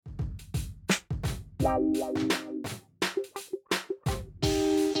How's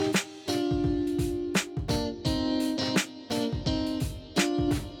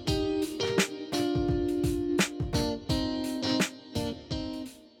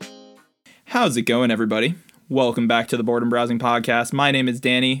it going, everybody? Welcome back to the Boredom Browsing Podcast. My name is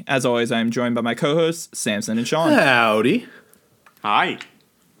Danny. As always, I am joined by my co-hosts, Samson and Sean. Howdy. Hi.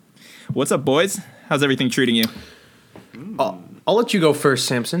 What's up, boys? How's everything treating you? I'll let you go first,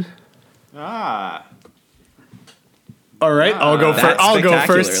 Samson. Ah. All right, I'll go first. I'll go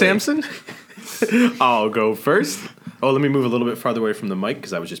first, spectacularly. Samson. I'll go first. Oh, let me move a little bit farther away from the mic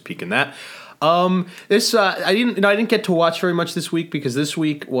because I was just peeking that. I didn't get to watch very much this week because this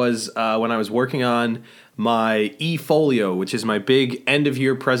week was when I was working on my eFolio, which is my big end of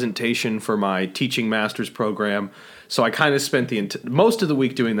year presentation for my teaching master's program. So I kind of spent most of the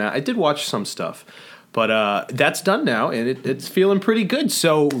week doing that. I did watch some stuff, but that's done now, and it's feeling pretty good.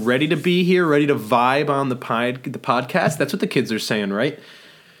 So ready to be here, ready to vibe on the podcast. That's what the kids are saying, right?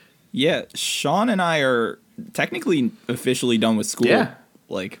 Yeah, Sean and I are technically officially done with school. Yeah.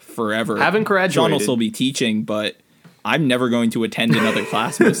 Like forever. Haven't graduated. Sean will still be teaching, but I'm never going to attend another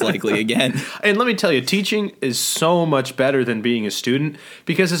class most likely again. And let me tell you, teaching is so much better than being a student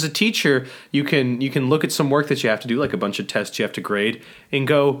because as a teacher, you can look at some work that you have to do, like a bunch of tests you have to grade, and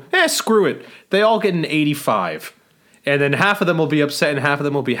go, screw it. They all get an 85. And then half of them will be upset and half of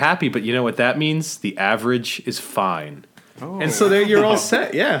them will be happy. But you know what that means? The average is fine. Oh. And so there you're all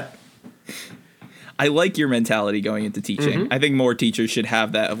set, yeah. I like your mentality going into teaching. I think more teachers should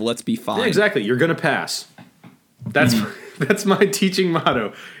have that of let's be fine. Yeah, exactly. You're going to pass. That's my teaching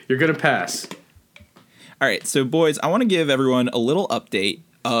motto. You're going to pass. All right, so boys, I want to give everyone a little update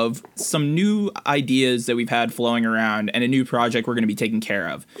of some new ideas that we've had flowing around and a new project we're going to be taking care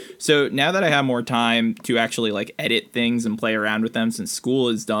of. So now that I have more time to actually like edit things and play around with them since school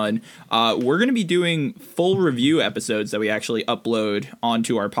is done, we're going to be doing full review episodes that we actually upload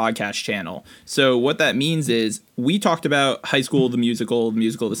onto our podcast channel. So what that means is we talked about High School, the musical,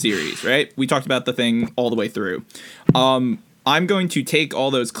 the series, right? We talked about the thing all the way through. I'm going to take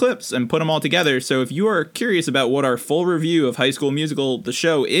all those clips and put them all together. So if you are curious about what our full review of High School Musical, the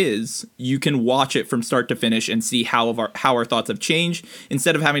show is, you can watch it from start to finish and see how our thoughts have changed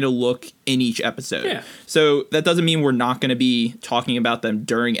instead of having to look in each episode. Yeah. So that doesn't mean we're not going to be talking about them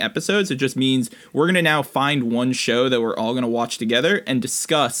during episodes. It just means we're going to now find one show that we're all going to watch together and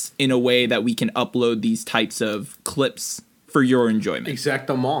discuss in a way that we can upload these types of clips for your enjoyment.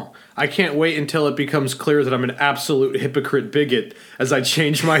 Exactement. I can't wait until it becomes clear that I'm an absolute hypocrite bigot as I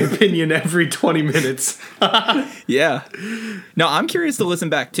change my opinion every 20 minutes. Yeah. No, I'm curious to listen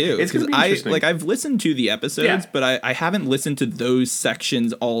back too. It's going to be interesting. I've listened to the episodes, but I haven't listened to those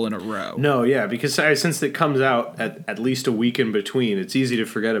sections all in a row. No, yeah, because since it comes out at least a week in between, it's easy to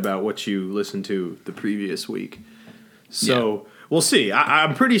forget about what you listened to the previous week. So we'll see.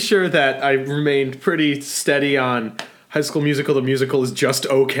 I'm pretty sure that I remained pretty steady on High School Musical, the musical is just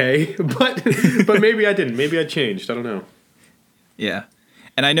okay, but maybe I didn't. Maybe I changed. I don't know. Yeah.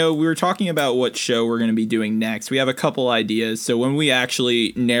 And I know we were talking about what show we're going to be doing next. We have a couple ideas, so when we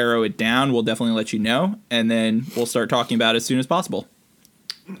actually narrow it down, we'll definitely let you know, and then we'll start talking about it as soon as possible.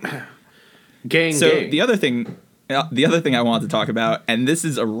 Gang. The other thing I wanted to talk about, and this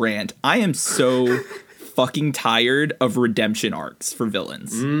is a rant, I am so fucking tired of redemption arcs for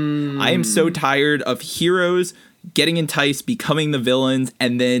villains. I am so tired of heroes getting enticed, becoming the villains,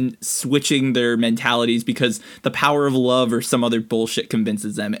 and then switching their mentalities because the power of love or some other bullshit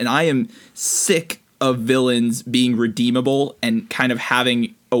convinces them. And I am sick of villains being redeemable and kind of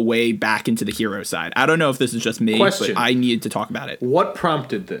having a way back into the hero side. I don't know if this is just me, but I needed to talk about it. What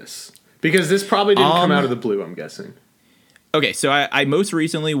prompted this? Because this probably didn't come out of the blue, I'm guessing. Okay, so I most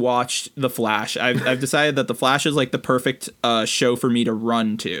recently watched The Flash. I've decided that The Flash is like the perfect show for me to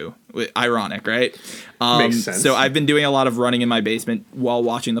run to. Ironic, right? Makes sense. So I've been doing a lot of running in my basement while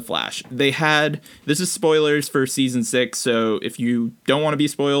watching The Flash. This is spoilers for season 6, so if you don't want to be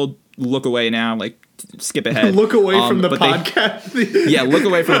spoiled, look away now, like skip ahead. Look away from the podcast. Look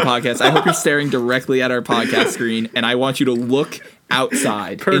away from the podcast. I hope you're staring directly at our podcast screen, and I want you to look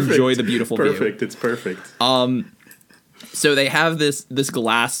outside. Perfect. Enjoy the beautiful view. Perfect. It's perfect. So they have this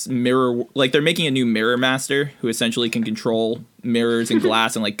glass mirror, like they're making a new mirror master who essentially can control mirrors and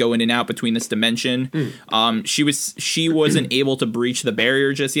glass and like go in and out between this dimension. She wasn't able to breach the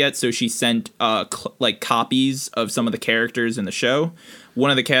barrier just yet, so she sent copies of some of the characters in the show.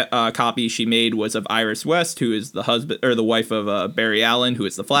 One of the copies she made was of Iris West, who is the husband or the wife of Barry Allen, who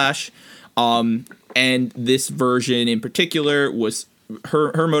is the Flash. And this version in particular was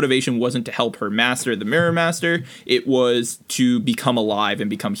her motivation wasn't to help her master, the Mirror Master. It was to become alive and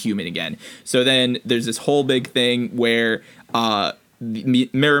become human again. So then there's this whole big thing where the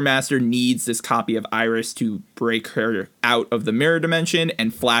Mirror Master needs this copy of Iris to break her out of the mirror dimension,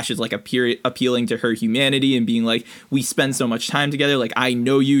 and Flash is like appealing to her humanity and being like, we spend so much time together, like, I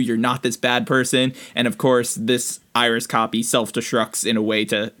know you're not this bad person. And of course this Iris copy self-destructs in a way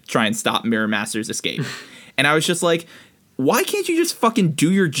to try and stop Mirror Master's escape. And I was just like, why can't you just fucking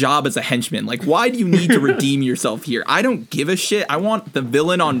do your job as a henchman? Like, why do you need to redeem yourself here? I don't give a shit. I want the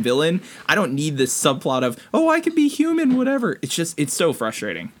villain on villain. I don't need this subplot of, oh, I could be human, whatever. It's so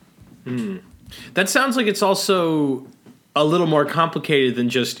frustrating. That sounds like it's also a little more complicated than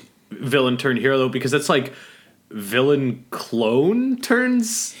just villain turned hero, though, because that's like villain clone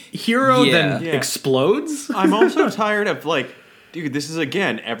turns hero, then explodes. I'm also tired of, like, dude, this is,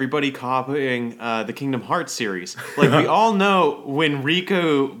 again, everybody copying the Kingdom Hearts series. Like, we all know when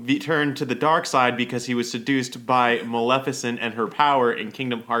Riku turned to the dark side because he was seduced by Maleficent and her power in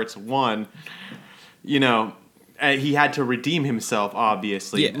Kingdom Hearts 1, you know, he had to redeem himself,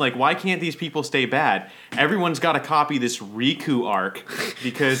 obviously. Yeah. Like, why can't these people stay bad? Everyone's got to copy this Riku arc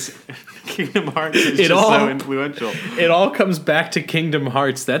because Kingdom Hearts is so influential. It all comes back to Kingdom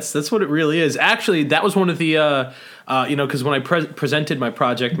Hearts. That's what it really is. Actually, that was one of the... because when I presented my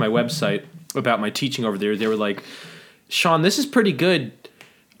project, my website, about my teaching over there, they were like, Sean, this is pretty good,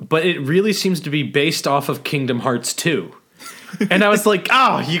 but it really seems to be based off of Kingdom Hearts 2. And I was like,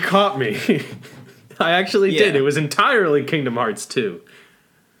 oh, you caught me. I actually did. It was entirely Kingdom Hearts 2.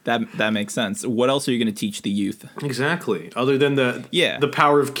 That makes sense. What else are you going to teach the youth? Exactly. Other than the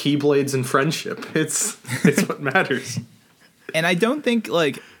power of keyblades and friendship. It's what matters. And I don't think,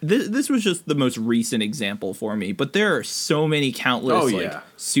 like, this was just the most recent example for me, but there are so many countless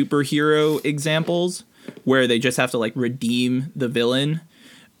superhero examples where they just have to, like, redeem the villain.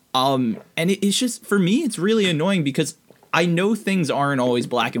 And it's just, for me, it's really annoying because I know things aren't always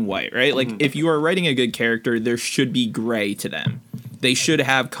black and white, right? Like, if you are writing a good character, there should be gray to them. They should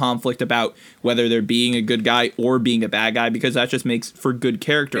have conflict about whether they're being a good guy or being a bad guy, because that just makes for good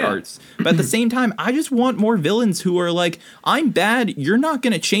character arcs. But at the same time, I just want more villains who are like, I'm bad, you're not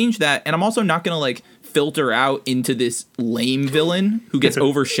going to change that, and I'm also not going to, like, filter out into this lame villain who gets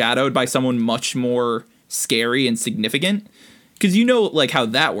overshadowed by someone much more scary and significant. Because you know, like, how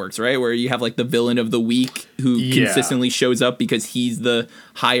that works, right? Where you have, like, the villain of the week who consistently shows up because he's the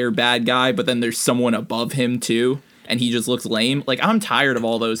higher bad guy, but then there's someone above him, too, and he just looks lame. Like, I'm tired of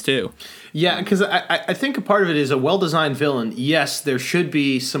all those, too. Yeah, because I think a part of it is a well-designed villain. Yes, there should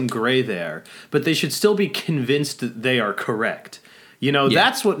be some gray there, but they should still be convinced that they are correct. You know,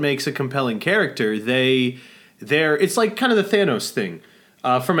 that's what makes a compelling character. It's like kind of the Thanos thing.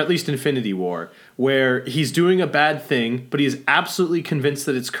 From at least Infinity War, where he's doing a bad thing, but he is absolutely convinced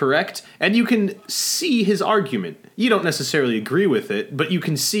that it's correct, and you can see his argument. You don't necessarily agree with it, but you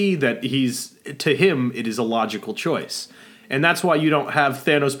can see that to him, it is a logical choice. And that's why you don't have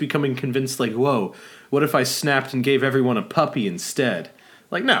Thanos becoming convinced, like, whoa, what if I snapped and gave everyone a puppy instead?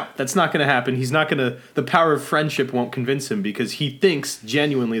 Like, no, that's not going to happen. The power of friendship won't convince him because he thinks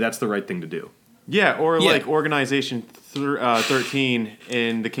genuinely that's the right thing to do. Yeah, or like Organization 13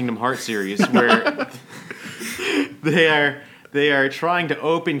 in the Kingdom Hearts series, where they are trying to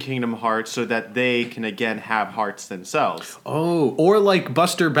open Kingdom Hearts so that they can again have hearts themselves. Oh, or like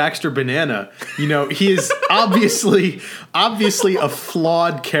Buster Baxter Banana. You know, he is obviously a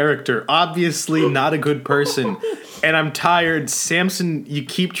flawed character, obviously not a good person. And I'm tired. Samson, you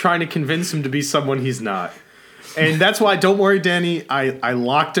keep trying to convince him to be someone he's not. And that's why, don't worry, Danny, I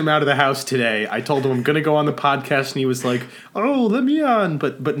locked him out of the house today. I told him I'm going to go on the podcast, and he was like, oh, let me on.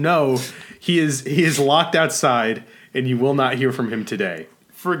 But no, he is locked outside, and you will not hear from him today.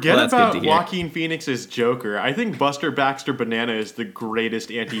 Forget about Joaquin Phoenix's Joker. I think Buster Baxter Banana is the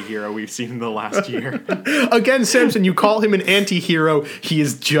greatest anti-hero we've seen in the last year. Again, Samson, you call him an anti-hero, he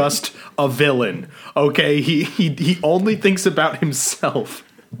is just a villain, okay? He only thinks about himself.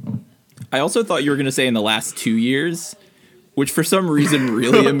 I also thought you were going to say in the last 2 years, which for some reason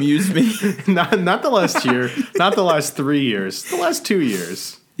really amused me. Not the last year, not the last 3 years, the last 2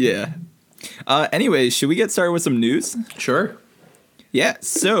 years. Yeah. Anyways, should we get started with some news? Sure. Yeah,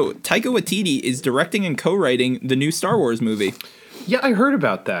 so Taika Waititi is directing and co-writing the new Star Wars movie. Yeah, I heard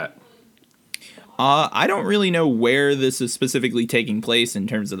about that. I don't really know where this is specifically taking place in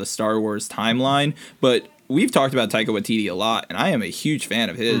terms of the Star Wars timeline, but we've talked about Taika Waititi a lot, and I am a huge fan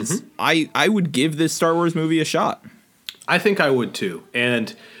of his. I would give this Star Wars movie a shot. I think I would too,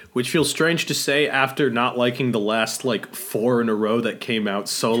 and which feels strange to say after not liking the last like 4 in a row that came out.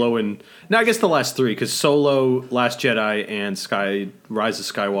 Solo and now I guess the last 3 because Solo, Last Jedi, and Rise of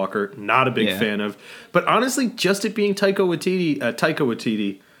Skywalker. Not a big fan of, but honestly, just it being Taika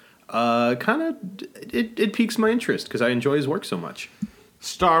Waititi, kind of it piques my interest because I enjoy his work so much.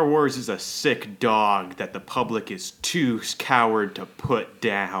 Star Wars is a sick dog that the public is too coward to put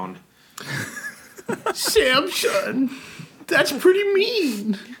down. Samson, that's pretty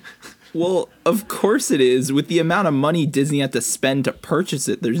mean. Well, of course it is. With the amount of money Disney had to spend to purchase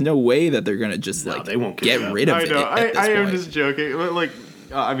it, there's no way that they're gonna just they won't get rid of it. I am just joking.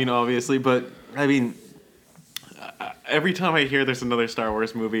 I mean, obviously, but I mean, every time I hear there's another Star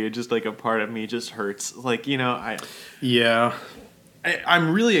Wars movie, it just like a part of me just hurts. Like, you know,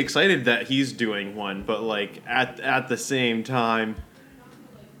 I'm really excited that he's doing one, but like at the same time,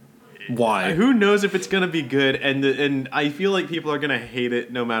 why? Who knows if it's gonna be good? And I feel like people are gonna hate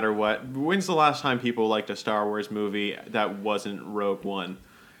it no matter what. When's the last time people liked a Star Wars movie that wasn't Rogue One?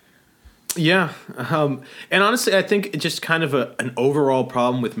 Yeah, and honestly, I think it's just kind of an overall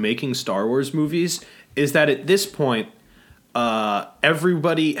problem with making Star Wars movies is that at this point,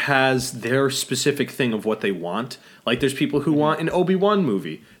 everybody has their specific thing of what they want. Like, there's people who want an Obi-Wan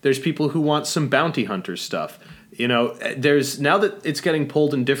movie. There's people who want some bounty hunter stuff. You know, there's now that it's getting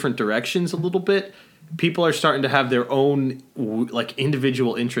pulled in different directions a little bit. People are starting to have their own like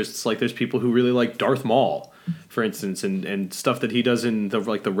individual interests. Like, there's people who really like Darth Maul, for instance, and stuff that he does in the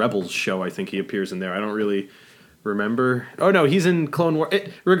Rebels show. I think he appears in there. I don't really remember. Oh no, he's in Clone Wars.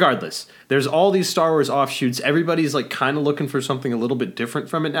 Regardless, there's all these Star Wars offshoots. Everybody's like kind of looking for something a little bit different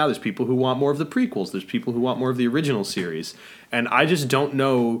from it now. There's people who want more of the prequels. There's people who want more of the original series, and I just don't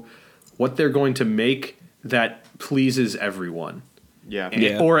know what they're going to make that pleases everyone.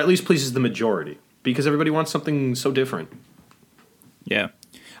 Yeah. Or at least pleases the majority, because everybody wants something so different. Yeah.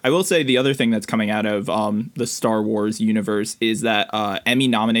 I will say the other thing that's coming out of the Star Wars universe is that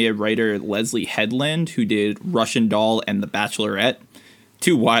Emmy-nominated writer Leslie Headland, who did Russian Doll and The Bachelorette,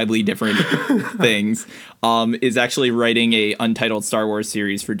 2 widely different things, is actually writing a untitled Star Wars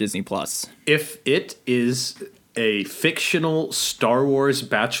series for Disney+. If it is a fictional Star Wars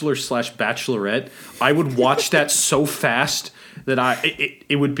Bachelor/Bachelorette, I would watch that so fast that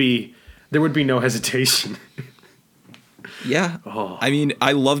there would be no hesitation. Yeah. Oh. I mean,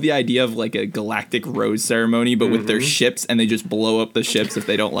 I love the idea of like a galactic rose ceremony, but with their ships, and they just blow up the ships if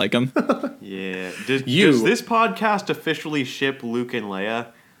they don't like them. Yeah. Does this podcast officially ship Luke and Leia?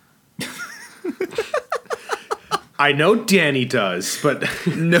 I know Danny does, but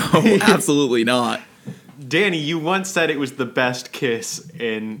no, absolutely not. Danny, you once said it was the best kiss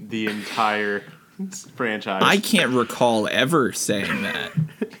in the entire franchise. I can't recall ever saying that.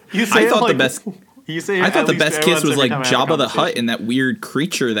 I thought the best kiss was like Jabba the Hutt and that weird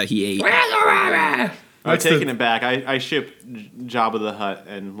creature that he ate. I'm taking it back. I ship Jabba the Hutt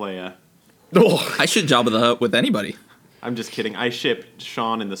and Leia. Oh. I ship Jabba the Hutt with anybody. I'm just kidding. I shipped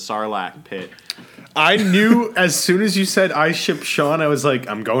Sean in the Sarlacc pit. I knew as soon as you said I ship Sean, I was like,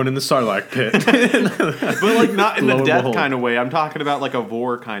 I'm going in the Sarlacc pit. But like not in the death kind of way. I'm talking about like a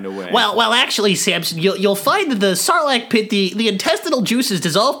vor kind of way. Well, actually, Samson, you'll find that the Sarlacc pit, the intestinal juices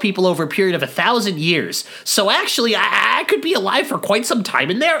dissolve people over a period of 1,000 years. So actually, I could be alive for quite some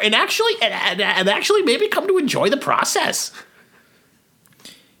time in there, and actually maybe come to enjoy the process.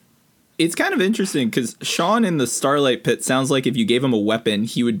 It's kind of interesting because Sean in the Starlight Pit sounds like if you gave him a weapon,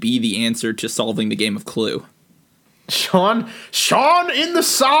 he would be the answer to solving the game of Clue. Sean in the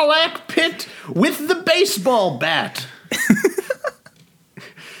Sarlacc Pit with the baseball bat.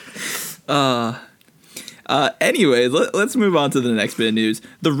 Anyway, let's move on to the next bit of news.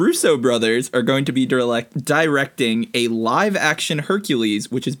 The Russo brothers are going to be directing a live-action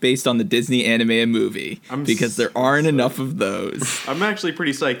Hercules, which is based on the Disney animated movie, because there aren't enough of those. I'm actually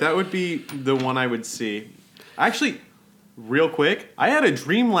pretty psyched. That would be the one I would see. Actually, real quick, I had a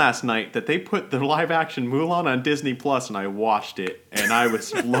dream last night that they put the live-action Mulan on Disney Plus, and I watched it, and I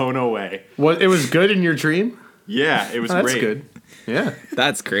was blown away. What? It was good in your dream? Yeah, it was great. That's good. Yeah,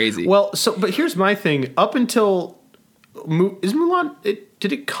 that's crazy. Well, but here's my thing. Up until is Mulan?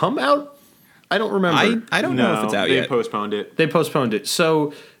 Did it come out? I don't remember. I don't know if it's out yet. They postponed it. They postponed it.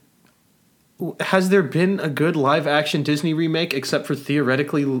 So, has there been a good live action Disney remake except for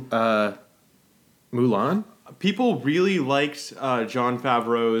theoretically Mulan? People really liked Jon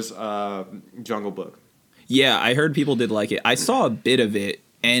Favreau's Jungle Book. Yeah, I heard people did like it. I saw a bit of it,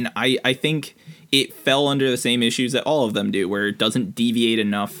 and I think it fell under the same issues that all of them do, where it doesn't deviate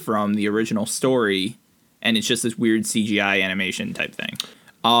enough from the original story, and it's just this weird CGI animation type thing.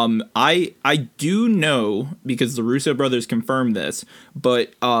 I do know, because the Russo brothers confirmed this,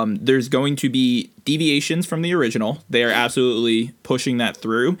 but there's going to be deviations from the original. They are absolutely pushing that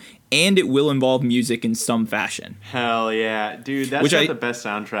through, and it will involve music in some fashion. Hell yeah, dude! That's Which got the best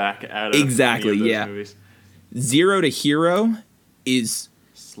soundtrack out of Exactly, any of those yeah. movies. Zero to Hero is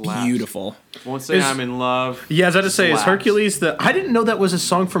Slaps. beautiful. Won't say Is- I'm in love. Yeah, I was about to say, is Slaps. Hercules the... I didn't know that was a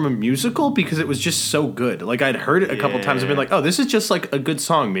song from a musical because it was just so good. Like, I'd heard it a couple times and been Yeah. like, oh, this is just like a good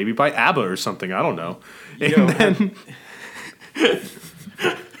song, maybe by ABBA or something. I don't know. And Yo, then...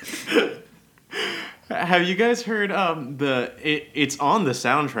 Have you guys heard it's on the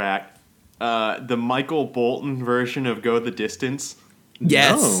soundtrack, the Michael Bolton version of "Go the Distance"?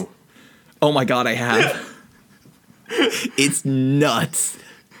 Yes. No. Oh my god, I have. It's nuts.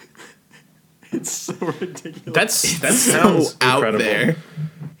 It's so ridiculous. That sounds So out incredible. there.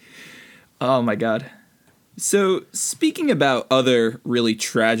 Oh my god. So, speaking about other really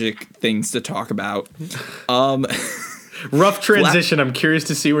tragic things to talk about, Rough transition. I'm curious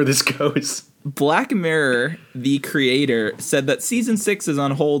to see where this goes. Black Mirror, the creator, said that season 6 is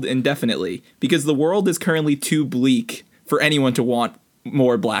on hold indefinitely because the world is currently too bleak for anyone to want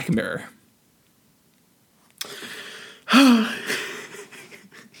more Black Mirror.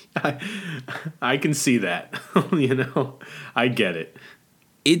 I can see that. You know, I get it.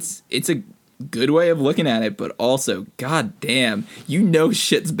 It's a good way of looking at it, but also, god damn, you know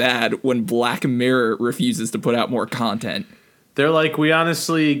shit's bad when Black Mirror refuses to put out more content. They're like, we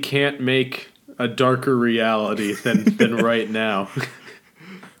honestly can't make a darker reality than right now.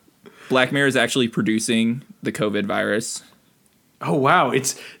 Black Mirror is actually producing the COVID virus. Oh wow,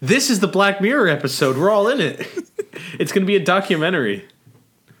 this is the Black Mirror episode. We're all in it. It's gonna be a documentary.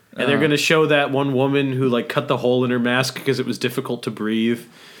 And they're gonna show that one woman who like cut the hole in her mask because it was difficult to breathe.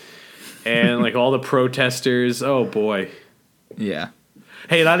 And like all the protesters. Oh boy. Yeah.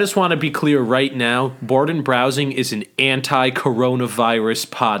 Hey, and I just want to be clear right now, Bored and Browsing is an anti-coronavirus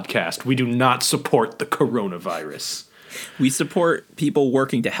podcast. We do not support the coronavirus. We support people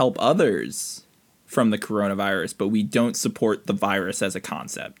working to help others from the coronavirus, but we don't support the virus as a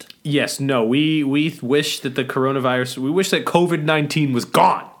concept. Yes, no, we wish that we wish that COVID-19 was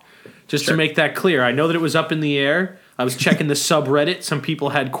gone. Just to make that clear. I know that it was up in the air. I was checking the subreddit. Some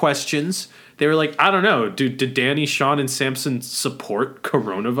people had questions. They were like, I don't know, did Danny, Sean, and Samson support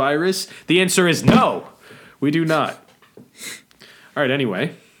coronavirus? The answer is no, we do not. All right,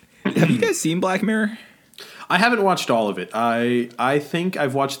 anyway. Have you guys seen Black Mirror? I haven't watched all of it. I think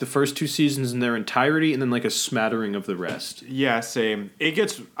I've watched the first 2 seasons in their entirety and then like a smattering of the rest. Yeah, same. It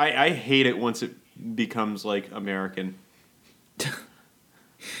gets. I hate it once it becomes like American.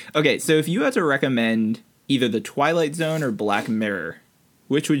 Okay, so if you had to recommend either The Twilight Zone or Black Mirror,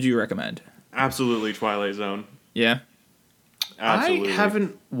 which would you recommend? Absolutely, Twilight Zone. Yeah? Absolutely. I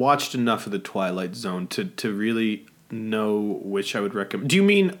haven't watched enough of the Twilight Zone to really know which I would recommend. Do you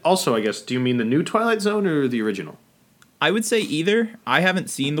mean the new Twilight Zone or the original? I would say either. I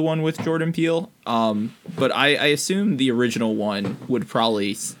haven't seen the one with Jordan Peele, but I assume the original one would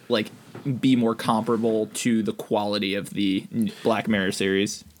probably be more comparable to the quality of the Black Mirror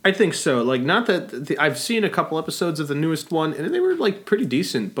series. I think so. Like, not that I've seen a couple episodes of the newest one, and they were like pretty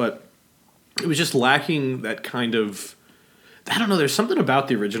decent, but it was just lacking that kind of. I don't know. There's something about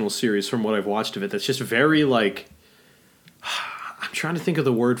the original series from what I've watched of it that's just very like. I'm trying to think of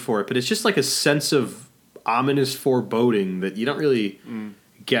the word for it, but it's just like a sense of ominous foreboding that you don't really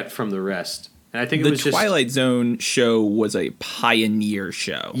get from the rest. And I think it The was Twilight Zone show was a pioneer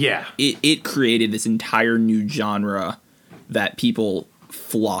show. Yeah. It created this entire new genre that people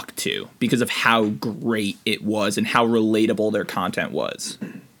flocked to because of how great it was and how relatable their content was.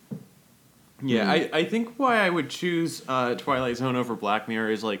 Yeah, I think why I would choose Twilight Zone over Black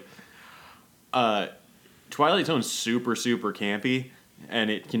Mirror is like, Twilight Zone's super, super campy, and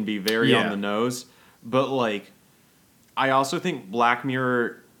it can be very on the nose. But like, I also think Black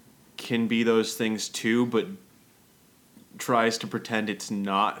Mirror can be those things too, but tries to pretend it's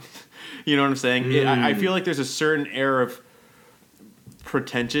not. You know what I'm saying? I feel like there's a certain air of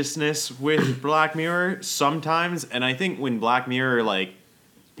pretentiousness with Black Mirror sometimes, and I think when Black Mirror like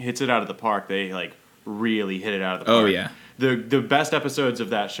hits it out of the park, they like really hit it out of the park. Oh yeah. The best episodes of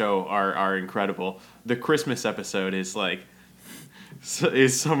that show are incredible. The Christmas episode is like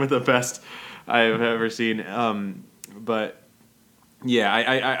is some of the best I've ever seen. But yeah,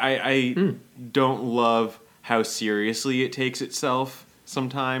 I don't love how seriously it takes itself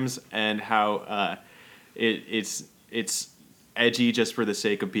sometimes, and how it's edgy just for the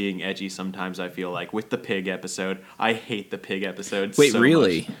sake of being edgy. Sometimes I feel like with the pig episode, I hate the pig episode. Wait, so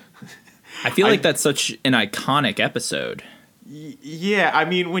really? much. I feel like that's such an iconic episode. Yeah, I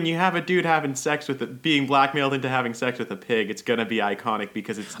mean, when you have a dude having sex with being blackmailed into having sex with a pig, it's gonna be iconic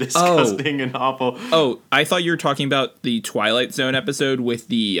because it's disgusting and awful. Oh, I thought you were talking about the Twilight Zone episode with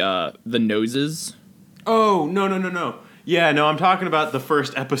the noses. Oh, no. Yeah, no, I'm talking about the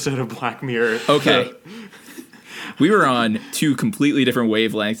first episode of Black Mirror. Okay. We were on two completely different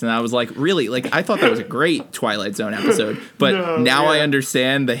wavelengths, and I was like, really? Like, I thought that was a great Twilight Zone episode, but now I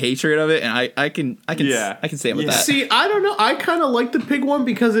understand the hatred of it, and I can stand with that. See, I don't know. I kind of like the pig one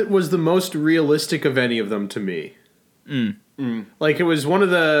because it was the most realistic of any of them to me. Like, it was one of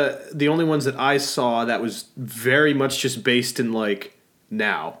the only ones that I saw that was very much just based in, like,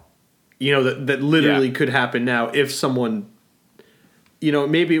 now. You know, that literally could happen now if someone... You know,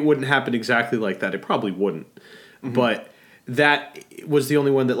 maybe it wouldn't happen exactly like that. It probably wouldn't. But that was the only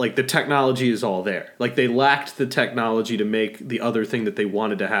one that, like, the technology is all there. Like, they lacked the technology to make the other thing that they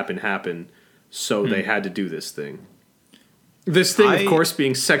wanted to happen, so they had to do this thing. This thing, of course,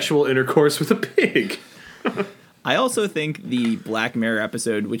 being sexual intercourse with a pig. I also think the Black Mirror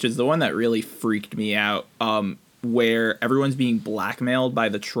episode, which is the one that really freaked me out, where everyone's being blackmailed by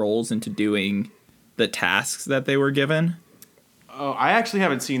the trolls into doing the tasks that they were given. Oh, I actually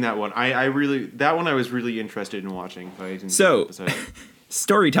haven't seen that one. I was really interested in watching. But I didn't see So, the episode.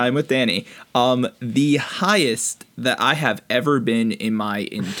 story time with Danny. The highest that I have ever been in my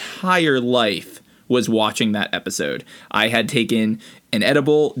entire life was watching that episode. I had taken an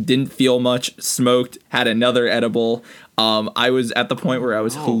edible, didn't feel much, smoked, had another edible. I was at the point where I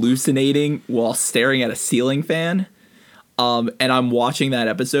was hallucinating while staring at a ceiling fan. And I'm watching that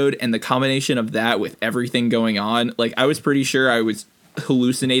episode, and the combination of that with everything going on, like, I was pretty sure I was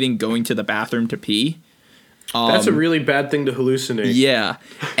hallucinating going to the bathroom to pee. That's a really bad thing to hallucinate. Yeah.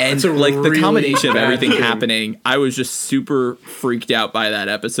 And like the combination of everything happening, I was just super freaked out by that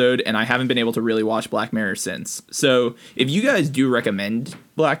episode, and I haven't been able to really watch Black Mirror since. So if you guys do recommend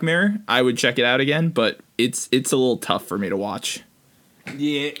Black Mirror, I would check it out again, but it's a little tough for me to watch.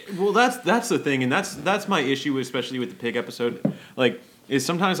 Yeah, well, that's the thing, and that's my issue, especially with the pig episode. Like, is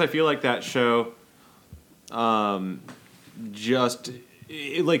sometimes I feel like that show, sorry,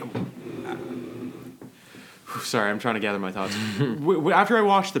 I'm trying to gather my thoughts. After I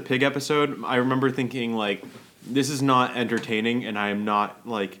watched the pig episode, I remember thinking, like, this is not entertaining, and I am not,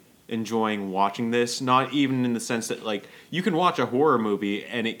 like, enjoying watching this. Not even in the sense that, like, you can watch a horror movie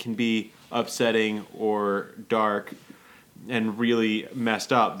and it can be upsetting or dark and really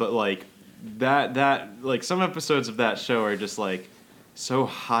messed up, but like that like some episodes of that show are just like so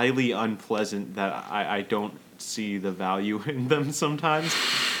highly unpleasant that I don't see the value in them sometimes.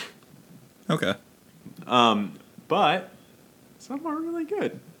 Okay. But some are really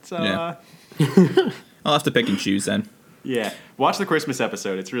good. So Yeah. I'll have to pick and choose then. yeah, watch the Christmas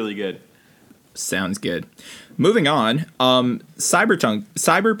episode. It's really good. Sounds good. Moving on, Cyberpunk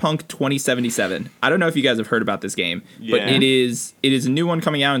 2077. I don't know if you guys have heard about this game, but Yeah. it is a new one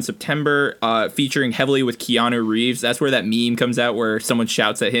coming out in September, featuring heavily with Keanu Reeves. That's where that meme comes out where someone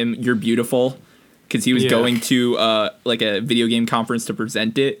shouts at him, "You're beautiful," because he was going to like a video game conference to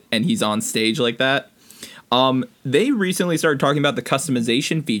present it, and he's on stage like that. They recently started talking about the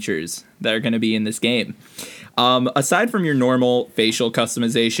customization features that are going to be in this game. Aside from your normal facial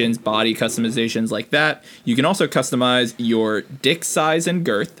customizations, body customizations like that, you can also customize your dick size and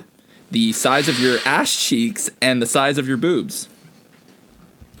girth, the size of your ass cheeks, and the size of your boobs.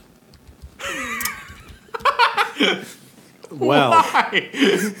 Well,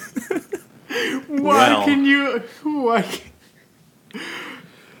 Why can you?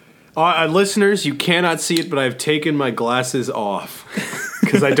 listeners, you cannot see it, but I've taken my glasses off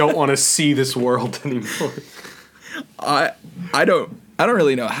because I don't want to see this world anymore. I don't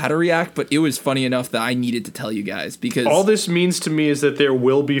really know how to react, but it was funny enough that I needed to tell you guys because All this means to me is that there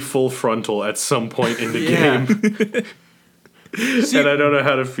will be full frontal at some point in the Yeah. game. And I don't know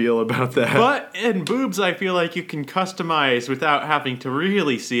how to feel about that. But in boobs, I feel like you can customize without having to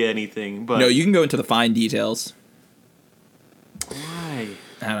really see anything. But no, you can go into the fine details. why?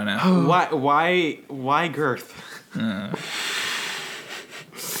 I don't know. Why girth?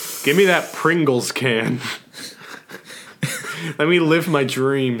 Give me that Pringles can. Let me live my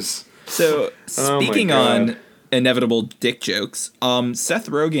dreams. So, Oh my speaking God. on inevitable dick jokes, Seth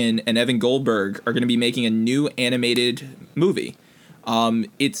Rogen and Evan Goldberg are going to be making a new animated movie.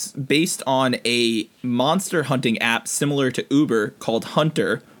 It's based on a monster hunting app similar to Uber called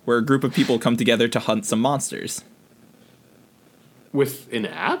Hunter, where a group of people come together to hunt some monsters. With an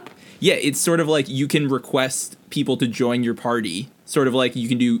app? Yeah, it's sort of like you can request people to join your party, sort of like you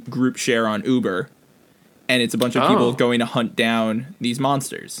can do group share on Uber, and it's a bunch of people going to hunt down these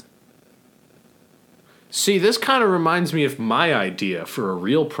monsters. See, this kind of reminds me of my idea for a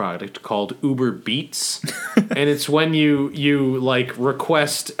real product called Uber Beats, and it's when you like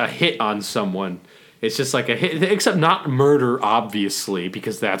request a hit on someone. It's just like a hit, except not murder, obviously,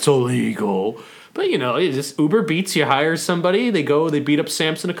 because that's illegal. But it's just Uber Beats. You hire somebody, they beat up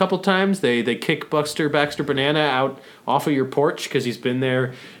Samson a couple times. They kick Baxter Banana out off of your porch because he's been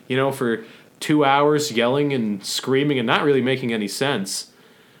there, for 2 hours yelling and screaming and not really making any sense.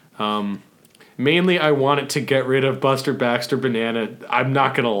 Mainly, I wanted to get rid of Baxter Banana. I'm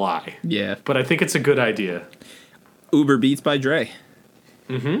not gonna lie. Yeah. But I think it's a good idea. Uber Beats by Dre.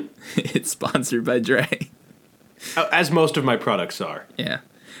 Mm-hmm. It's sponsored by Dre. As most of my products are. Yeah.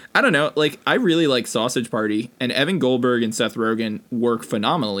 I don't know. Like, I really like Sausage Party, and Evan Goldberg and Seth Rogen work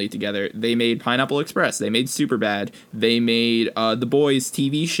phenomenally together. They made Pineapple Express. They made Superbad. They made The Boys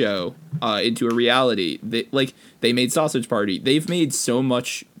TV show into a reality. They made Sausage Party. They've made so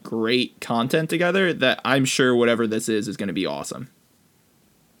much great content together that I'm sure whatever this is going to be awesome.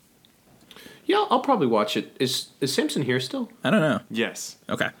 Yeah, I'll probably watch it. Is Samson here still? I don't know. Yes.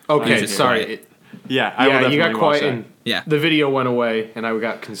 Okay. Okay, Just sorry. quiet. Yeah, I will definitely you got watch quiet that. and Yeah. the video went away and I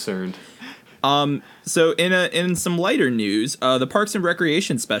got concerned. So in some lighter news, the Parks and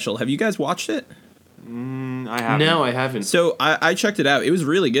Recreation special. Have you guys watched it? I haven't. No, I haven't. So I checked it out. It was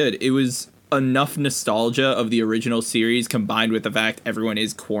really good. It was enough nostalgia of the original series combined with the fact everyone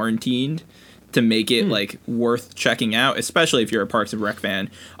is quarantined to make it like worth checking out, especially if you're a Parks and Rec fan.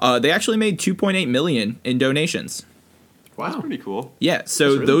 They actually made $2.8 million in donations. Wow. That's pretty cool. Yeah,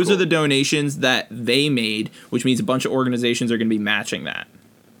 so really those cool. are the donations that they made, which means a bunch of organizations are going to be matching that.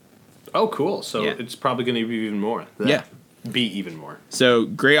 Oh, cool. So Yeah. it's probably going to be even more. Yeah. Be even more. So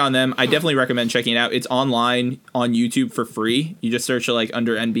great on them. I definitely recommend checking it out. It's online on YouTube for free. You just search it like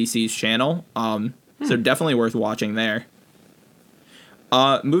under NBC's channel. So definitely worth watching there.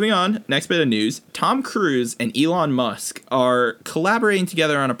 Moving on, next bit of news. Tom Cruise and Elon Musk are collaborating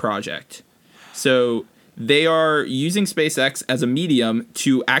together on a project. So they are using SpaceX as a medium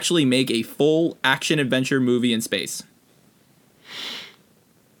to actually make a full action-adventure movie in space.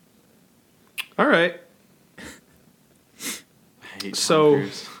 All right. I hate So- Tom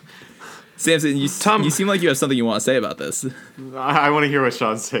Cruise. Samson, you seem like you have something you want to say about this. I want to hear what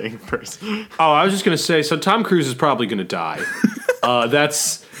Sean's saying first. Oh, I was just going to say, so Tom Cruise is probably going to die.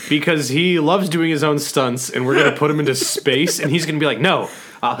 That's because he loves doing his own stunts, and we're going to put him into space, and he's going to be like, no,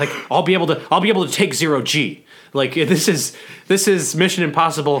 I'll be able to take 0G. Like this is Mission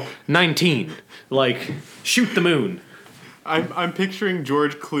Impossible 19. Like shoot the moon. I'm picturing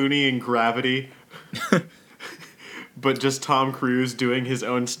George Clooney in Gravity, but just Tom Cruise doing his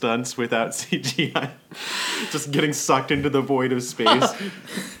own stunts without CGI, just getting sucked into the void of space.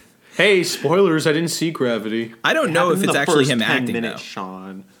 Hey, spoilers! I didn't see Gravity. I don't know if Happens in it's the actually first him 10 acting, minutes, though.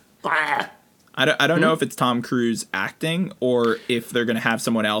 Sean. I don't know if it's Tom Cruise acting or if they're going to have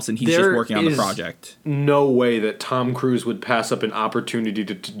someone else and he's just There working on the is- project. No way that Tom Cruise would pass up an opportunity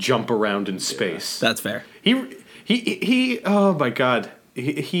to jump around in space. That's fair. He oh my god.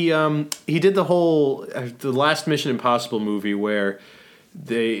 He did the whole the last Mission Impossible movie where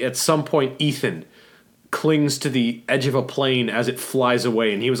they at some point Ethan clings to the edge of a plane as it flies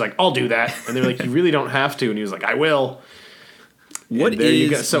away and he was like, I'll do that. And they're like, you really don't have to, and he was like, I will. What there you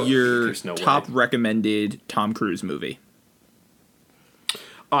go. is So, your there's no top way. recommended Tom Cruise movie?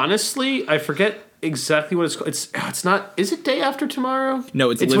 Honestly, I forget exactly what it's called. It's not, is it Day After Tomorrow? No,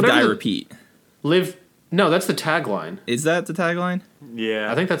 it's Live, whatever Die, the- Repeat. No, that's the tagline. Is that the tagline?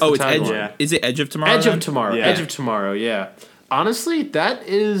 Yeah, I think that's Oh, the it's tagline. Edge. Yeah. Is it Edge of Tomorrow? Edge then? of Tomorrow. Yeah. Edge of Tomorrow, yeah. Honestly, that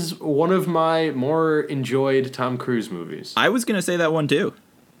is one of my more enjoyed Tom Cruise movies. I was going to say that one too.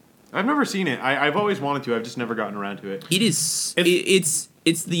 I've never seen it. I've always wanted to. I've just never gotten around to it. It is. If-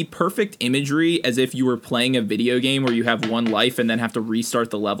 It's the perfect imagery as if you were playing a video game where you have one life and then have to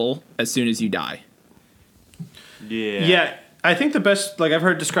restart the level as soon as you die. Yeah. I think the best, like I've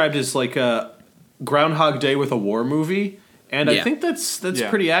heard described as like a Groundhog Day with a war movie, and Yeah. I think that's Yeah.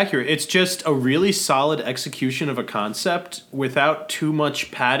 pretty accurate. It's just a really solid execution of a concept without too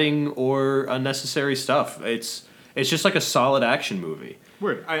much padding or unnecessary stuff. It's just like a solid action movie.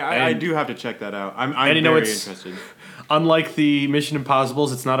 Word. I And- do have to check that out. I'm And you know, very it's- interested. Unlike the Mission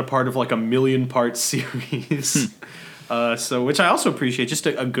Impossibles, it's not a part of like a 1,000,000-part series. So, which I also appreciate, just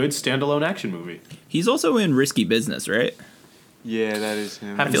a good standalone action movie. He's also in Risky Business, right? Yeah, that is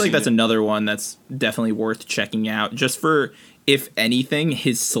him. I feel like that's another one that's definitely worth checking out. Just for, if anything,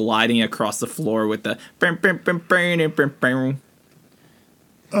 his sliding across the floor with the.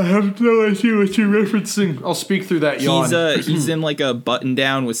 I have no idea what you're referencing. I'll speak through that yawn. He's in like a button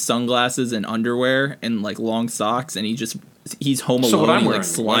down with sunglasses and underwear and like long socks, and he just he's home So what alone. I'm He wearing like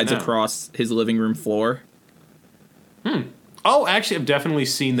slides right now. across his living room floor. Oh, actually, I've definitely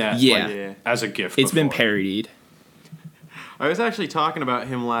seen that. Yeah. like, Yeah. as a gift. It's been before. parodied. I was actually talking about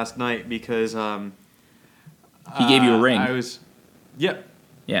him last night because He gave you a ring. I was, yep,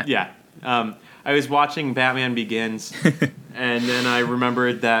 Yeah. yeah. I was watching Batman Begins, and then I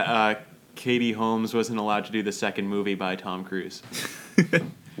remembered that Katie Holmes wasn't allowed to do the second movie by Tom Cruise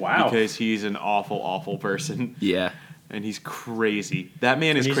Wow. because he's an awful, awful person, Yeah. and he's crazy. That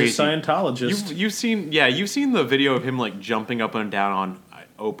man is He's crazy. a Scientologist. You've seen the video of him like jumping up and down on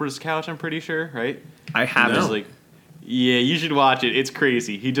Oprah's couch. I'm pretty sure, right? I haven't. Just like, yeah, you should watch it. It's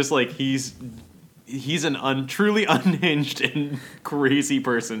crazy. He just like he's an truly unhinged and crazy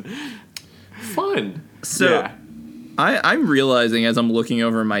person. Fun. So yeah. I'm realizing as I'm looking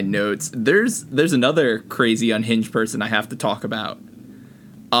over my notes, there's another crazy unhinged person I have to talk about.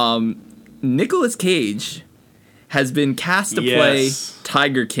 Nicolas Cage has been cast to play Yes.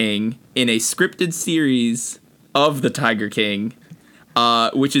 Tiger King in a scripted series of the Tiger King,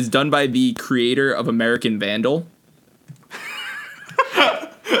 which is done by the creator of American Vandal.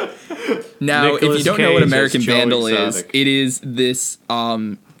 Now, if you Nicolas don't know what Cage as American Joe Vandal is, Exotic. it is this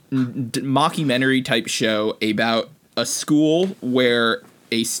mockumentary type show about a school where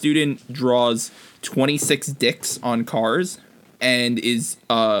a student draws 26 dicks on cars and is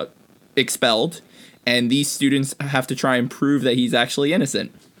expelled, and these students have to try and prove that he's actually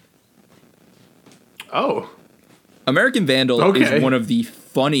innocent. Oh. American Vandal Okay. is one of the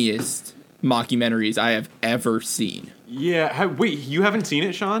funniest mockumentaries I have ever seen. Yeah. Wait, you haven't seen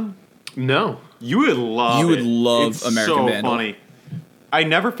it, Sean? No. You would love it. You would love It's American so Vandal. funny. I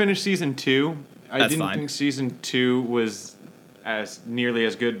never finished season 2. I That's didn't fine. think season 2 was as nearly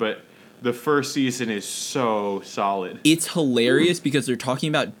as good, but the first season is so solid. It's hilarious because they're talking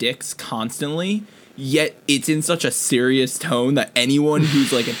about dicks constantly, yet it's in such a serious tone that anyone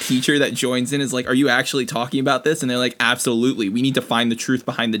who's like a teacher that joins in is like, "Are you actually talking about this?" And they're like, "Absolutely. We need to find the truth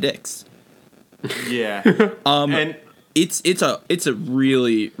behind the dicks." Yeah. And It's a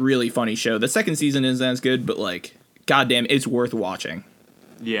really, really funny show. The second season isn't as good, but like, goddamn, it's worth watching.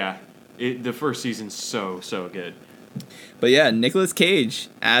 yeah, the first season's so good. But yeah, Nicolas Cage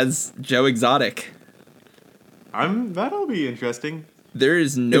as Joe Exotic. That'll be interesting. There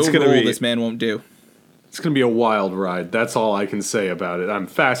is no It's gonna role be- this man won't do. It's going to be a wild ride. That's all I can say about it. I'm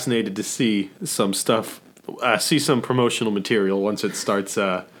fascinated to see some stuff, see some promotional material once it starts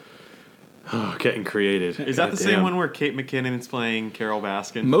getting created. Is that the same Goddamn. one where Kate McKinnon is playing Carol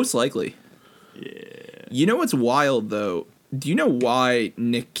Baskin? Most likely. Yeah. You know what's wild though? Do you know why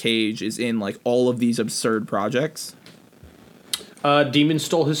Nick Cage is in like all of these absurd projects? Demon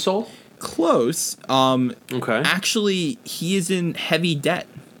Stole His Soul? Close. Okay. Actually, he is in heavy debt.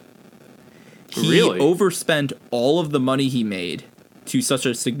 He Really? overspent all of the money he made to such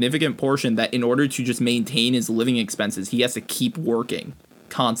a significant portion that in order to just maintain his living expenses, he has to keep working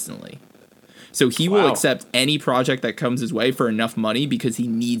constantly. So he will Wow. accept any project that comes his way for enough money because he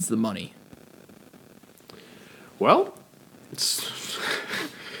needs the money. Well, it's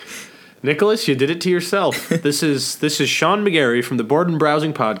Nicholas, you did it to yourself. This is Sean McGarry from the Board and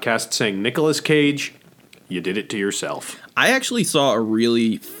Browsing Podcast saying, Nicolas Cage, you did it to yourself. I actually saw a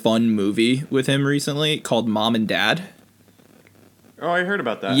really fun movie with him recently called Mom and Dad. Oh, I heard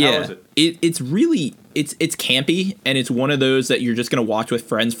about that. Yeah, How was it? it's really it's campy, and it's one of those that you're just gonna watch with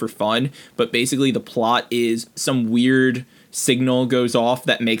friends for fun. But basically, the plot is some weird signal goes off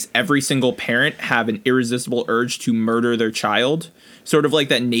that makes every single parent have an irresistible urge to murder their child. Sort of like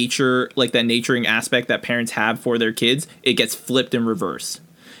that naturing aspect that parents have for their kids. It gets flipped in reverse.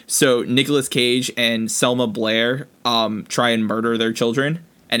 So Nicolas Cage and Selma Blair try and murder their children.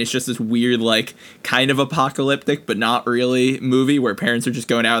 And it's just this weird, like, kind of apocalyptic, but not really movie where parents are just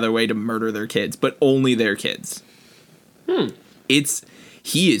going out of their way to murder their kids, but only their kids.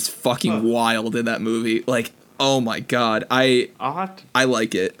 He is fucking wild in that movie. Like, oh my god, I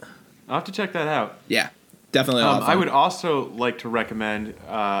like it. I'll have to check that out. Yeah, definitely. A lot of I fun. would also like to recommend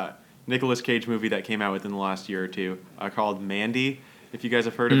Nicolas Cage movie that came out within the last year or two called Mandy. If you guys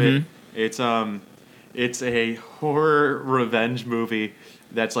have heard of it, it's a horror revenge movie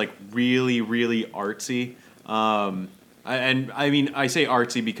that's like really, really artsy. I mean, I say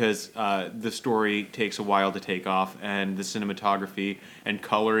artsy because the story takes a while to take off, and the cinematography and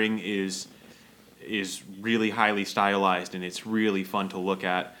coloring is really highly stylized, and it's really fun to look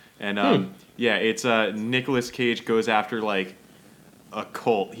at. And yeah, it's Nicolas Cage goes after like a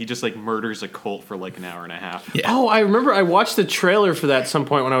cult. He just like murders a cult for like an hour and a half. Yeah. Oh, I remember I watched the trailer for that at some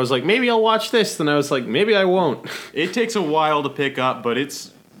point when I was like, maybe I'll watch this. Then I was like, maybe I won't. It takes a while to pick up, but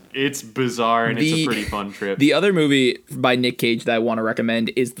it's It's bizarre and it's a pretty fun trip. The other movie by Nick Cage that I want to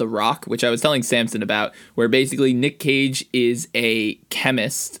recommend is The Rock, which I was telling Samson about, where basically Nick Cage is a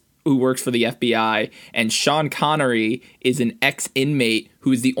chemist who works for the FBI, and Sean Connery is an ex-inmate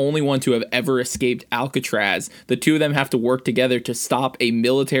who is the only one to have ever escaped Alcatraz. The two of them have to work together to stop a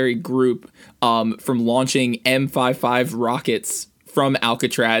military group from launching M55 rockets from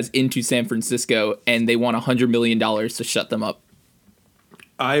Alcatraz into San Francisco, and they want $100 million to shut them up.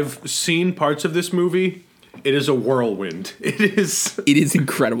 I've seen parts of this movie. It is a whirlwind. It is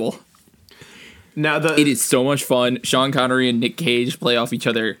incredible. Now it is so much fun. Sean Connery and Nick Cage play off each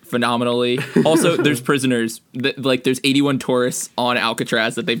other phenomenally. Also, there's prisoners. There's 81 tourists on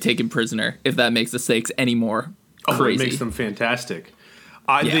Alcatraz that they've taken prisoner, if that makes the stakes any more crazy. It makes them fantastic.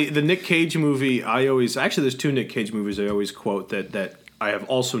 The Nick Cage movie, there's two Nick Cage movies I always quote that I have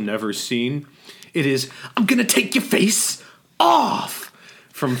also never seen. It is, I'm gonna take your face off,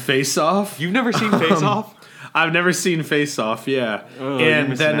 from Face Off. You've never seen Face Off? I've never seen Face Off, yeah. Oh,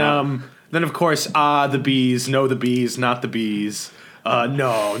 and then of course, the bees, no the bees, not the bees.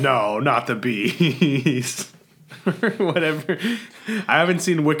 No, not the bees. Whatever. I haven't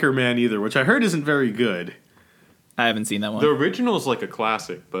seen Wicker Man either, which I heard isn't very good. I haven't seen that one. The original is like a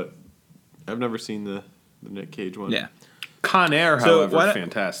classic, but I've never seen the Nick Cage one. Yeah. Con Air, however,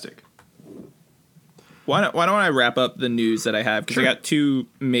 fantastic. Why don't I wrap up the news that I have? Because I got two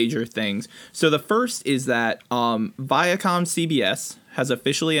major things. So the first is that Viacom CBS has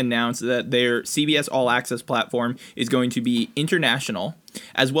officially announced that their CBS All Access platform is going to be international,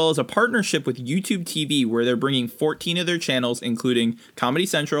 as well as a partnership with YouTube TV, where they're bringing 14 of their channels, including Comedy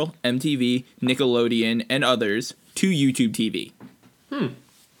Central, MTV, Nickelodeon, and others, to YouTube TV.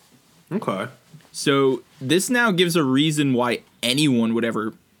 Okay. So this now gives a reason why anyone would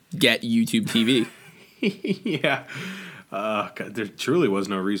ever get YouTube TV. Yeah. God, there truly was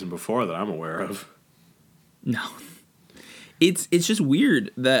no reason before that I'm aware of. No. It's just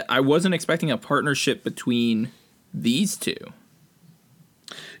weird that I wasn't expecting a partnership between these two.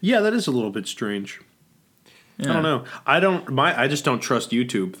 Yeah, that is a little bit strange. Yeah. I don't know. I just don't trust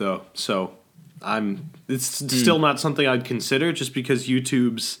YouTube though. So it's still not something I'd consider, just because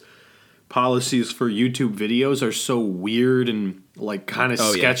YouTube's policies for YouTube videos are so weird and like kind of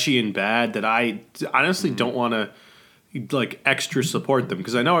sketchy and bad that I honestly don't want to like extra support them,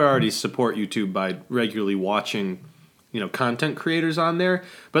 because I know I already support YouTube by regularly watching content creators on there.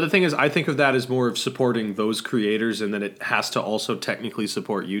 But the thing is, I think of that as more of supporting those creators, and then it has to also technically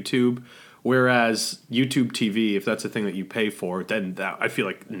support YouTube. Whereas YouTube TV, if that's a thing that you pay for, then I feel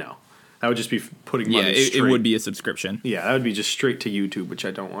like, no. That would just be putting money straight. It would be a subscription. Yeah, that would be just straight to YouTube, which I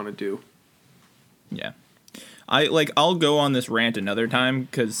don't want to do. Yeah. I'll go on this rant another time,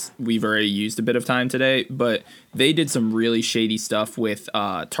 because we've already used a bit of time today, but they did some really shady stuff with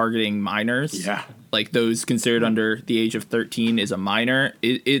targeting minors. Yeah. Like those considered under the age of 13 is a minor.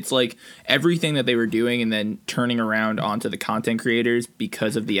 It's like everything that they were doing and then turning around onto the content creators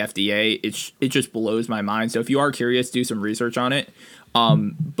because of the FDA. It just blows my mind. So if you are curious, do some research on it.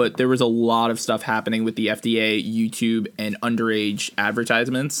 But there was a lot of stuff happening with the FDA, YouTube, and underage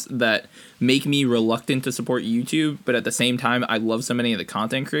advertisements that make me reluctant to support YouTube. But at the same time, I love so many of the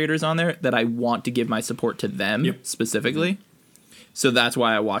content creators on there that I want to give my support to them specifically. So that's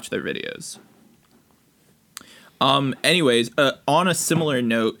why I watch their videos. Anyways, on a similar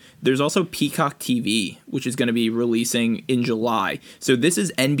note, there's also Peacock TV, which is going to be releasing in July. So this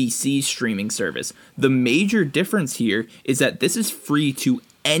is NBC's streaming service. The major difference here is that this is free to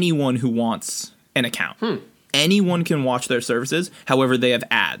anyone who wants an account. Anyone can watch their services. However, they have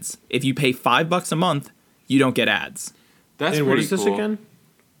ads. If you pay $5 a month, you don't get ads. That's and pretty what is this cool. again?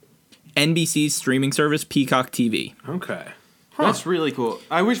 NBC's streaming service, Peacock TV. Okay. That's really cool.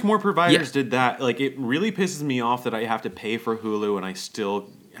 I wish more providers did that. Like, it really pisses me off that I have to pay for Hulu and I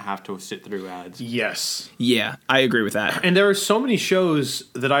still have to sit through ads. Yes. Yeah, I agree with that. And there are so many shows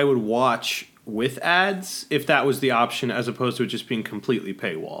that I would watch with ads if that was the option, as opposed to it just being completely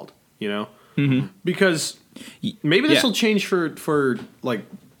paywalled, Mm-hmm. Because maybe this will change for like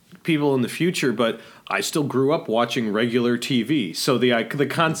people in the future, but I still grew up watching regular TV. So the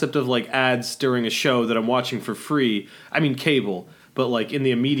concept of like ads during a show that I'm watching for free, I mean cable, but like in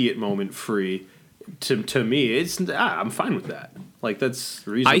the immediate moment free, to me, I'm fine with that. Like that's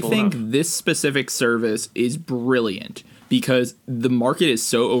reasonable I think enough. this specific service is brilliant because the market is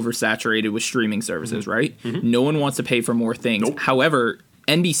so oversaturated with streaming services, right? Mm-hmm. No one wants to pay for more things. Nope. However,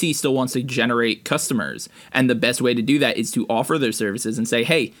 NBC still wants to generate customers, and the best way to do that is to offer their services and say,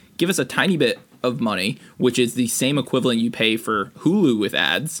 hey, give us a tiny bit of money, which is the same equivalent you pay for Hulu with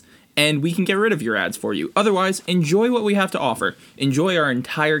ads, and we can get rid of your ads for you. Otherwise, enjoy what we have to offer. Enjoy our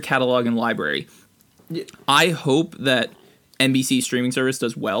entire catalog and library. I hope that NBC streaming service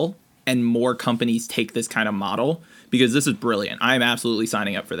does well and more companies take this kind of model, because this is brilliant. I'm absolutely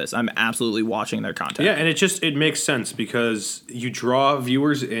signing up for this. I'm absolutely watching their content. Yeah, and it makes sense because you draw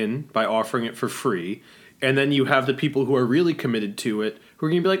viewers in by offering it for free, and then you have the people who are really committed to it who are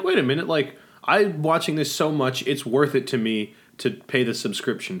going to be like, wait a minute, like, I'm watching this so much, it's worth it to me to pay the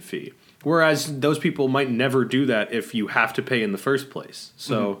subscription fee. Whereas those people might never do that if you have to pay in the first place.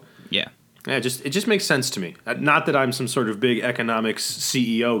 So, Yeah. yeah, it just makes sense to me. Not that I'm some sort of big economics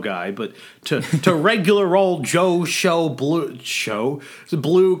CEO guy, but to regular old Joe blue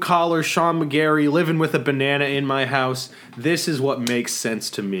collar Sean McGarry living with a banana in my house, this is what makes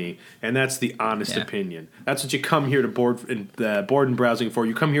sense to me, and that's the honest opinion. That's what you come here to board and browsing for.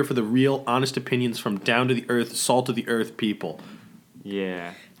 You come here for the real, honest opinions from down to the earth, salt of the earth people.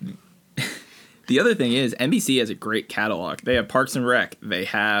 Yeah. The other thing is, NBC has a great catalog. They have Parks and Rec. They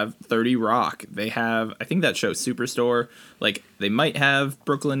have 30 Rock. They have, I think that show Superstore. Like, they might have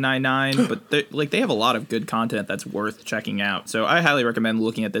Brooklyn Nine-Nine, but they have a lot of good content that's worth checking out. So I highly recommend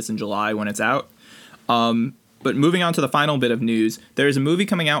looking at this in July when it's out. But moving on to the final bit of news, there's a movie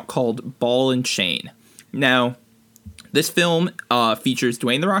coming out called Ball and Chain. Now, this film features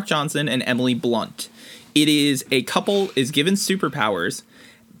Dwayne "The Rock" Johnson and Emily Blunt. It is a couple is given superpowers.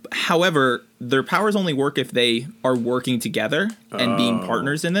 However, their powers only work if they are working together and being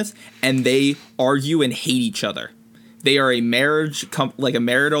partners in this, and they argue and hate each other. They are a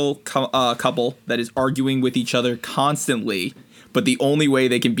marital couple that is arguing with each other constantly, but the only way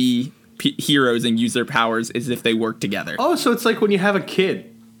they can be heroes and use their powers is if they work together. Oh, so it's like when you have a kid.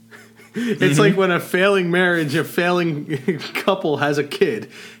 It's like when a failing marriage, a failing couple has a kid,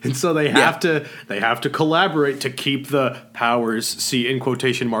 and so they have to collaborate to keep the powers, see in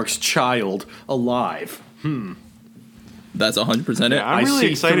quotation marks, child alive. That's 100% it. Yeah, I'm I really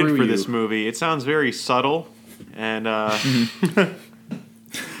see excited through for you. this movie. It sounds very subtle, and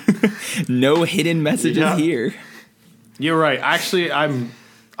No hidden messages Yeah. here. You're right. Actually, I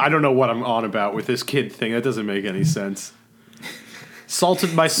don't know what I'm on about with this kid thing. That doesn't make any sense. Salt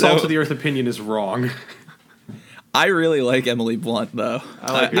of the earth opinion is wrong. I really like Emily Blunt, though.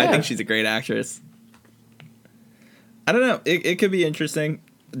 I her. think she's a great actress. I don't know. It could be interesting.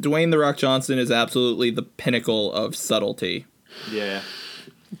 Dwayne "The Rock" Johnson is absolutely the pinnacle of subtlety. yeah.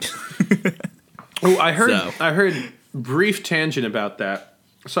 Oh, I heard So. I heard brief tangent about that.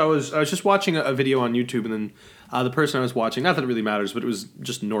 So I was just watching a video on YouTube, and then the person I was watching, not that it really matters, but it was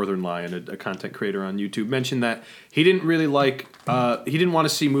just Northern Lion, a content creator on YouTube, mentioned that he didn't really he didn't want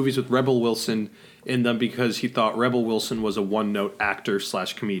to see movies with Rebel Wilson in them because he thought Rebel Wilson was a one-note actor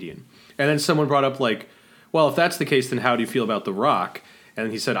 / comedian. And then someone brought up like, well, if that's the case, then how do you feel about The Rock? And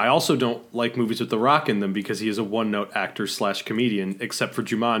he said, I also don't like movies with The Rock in them because he is a one-note actor / comedian, except for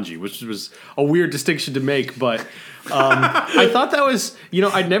Jumanji, which was a weird distinction to make. But I thought that was,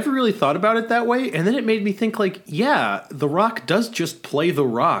 I'd never really thought about it that way. And then it made me think like, yeah, The Rock does just play The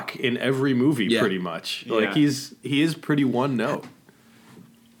Rock in every movie pretty much. Like Yeah. he is pretty one-note.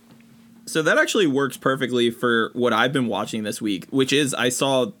 So that actually works perfectly for what I've been watching this week, which is I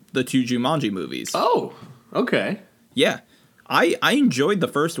saw the 2 Jumanji movies. Oh, okay. Yeah. I enjoyed the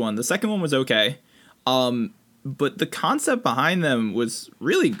first one. The second one was okay. But the concept behind them was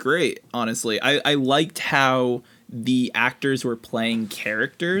really great, honestly. I liked how the actors were playing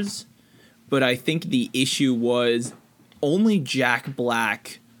characters, but I think the issue was only Jack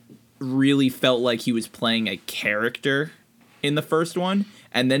Black really felt like he was playing a character in the first one.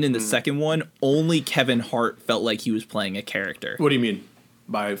 And then in the second one, only Kevin Hart felt like he was playing a character. What do you mean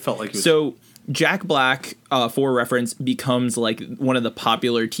by felt like he was... So Jack Black, for reference, becomes like one of the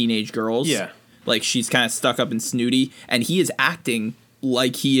popular teenage girls. Yeah. Like she's kind of stuck up and snooty, and he is acting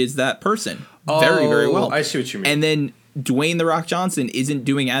like he is that person. Very, very well. I see what you mean. And then Dwayne "The Rock" Johnson isn't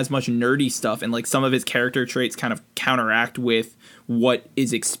doing as much nerdy stuff, and like some of his character traits kind of counteract with what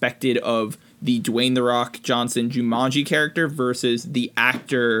is expected of the Dwayne "The Rock" Johnson Jumanji character versus the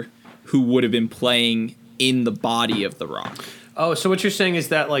actor who would have been playing in the body of The Rock. Oh, so what you're saying is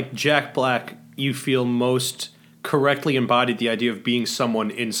that, like, Jack Black, you feel most correctly embodied the idea of being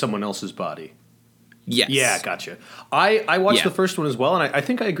someone in someone else's body. Yes. Yeah, gotcha. I watched Yeah. the first one as well, and I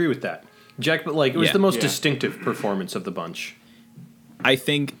think I agree with that. Jack, like, it was Yeah. the most Yeah. distinctive performance of the bunch. I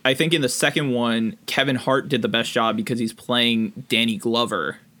think in the second one, Kevin Hart did the best job because he's playing Danny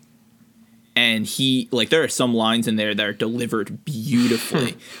Glover. And he, like, there are some lines in there that are delivered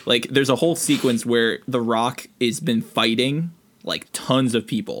beautifully. Like, there's a whole sequence where The Rock has been fighting, like, tons of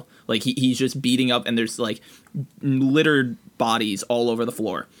people. Like, he's just beating up, and there's, like, littered bodies all over the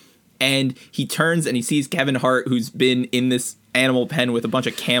floor. and he turns and he sees Kevin Hart, who's been in this animal pen with a bunch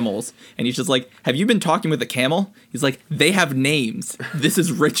of camels, and he's just like, have you been talking with a camel? He's like, they have names. This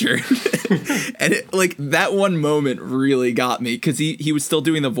is Richard. And like that one moment really got me because he was still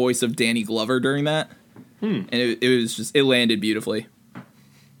doing the voice of Danny Glover during that. And it was just, it landed beautifully.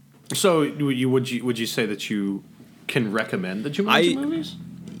 So would you say that you can recommend the Jumanji movies?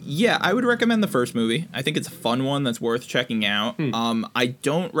 Yeah, I would recommend the first movie. I think it's a fun one that's worth checking out. I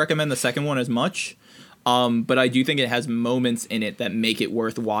don't recommend the second one as much. But I do think it has moments in it that make it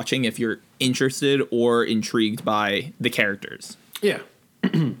worth watching if you're interested or intrigued by the characters. Yeah.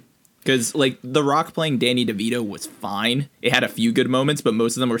 Because, like, The Rock playing Danny DeVito was fine. It had a few good moments, but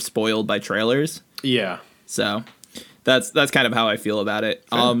most of them were spoiled by trailers. Yeah. So that's kind of how I feel about it.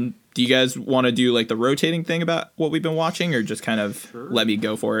 Do you guys want to do, like, the rotating thing about what we've been watching, or just kind of let me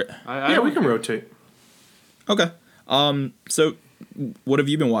go for it? Yeah, we can rotate. Okay. So what have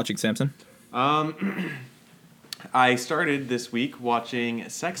you been watching, Samson? I started this week watching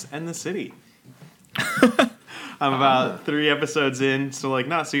Sex and the City. I'm about 3 episodes in, so like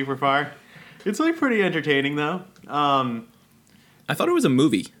not super far. It's like pretty entertaining though. I thought it was a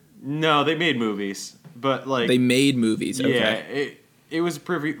movie. No, they made movies, but like They made movies. Okay. yeah, it was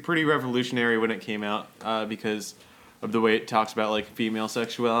pretty revolutionary when it came out because of the way it talks about like female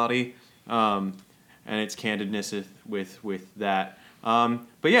sexuality and its candidness with that.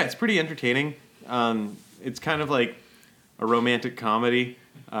 But yeah, it's pretty entertaining. It's kind of like a romantic comedy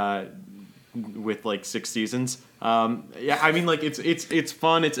with like 6 seasons. Yeah, I mean, like it's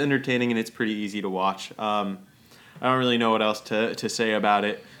fun, it's entertaining, and it's pretty easy to watch. I don't really know what else to say about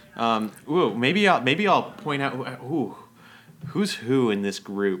it. Maybe I'll point out who's who in this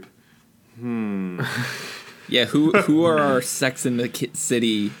group. Yeah, who are our Sex in the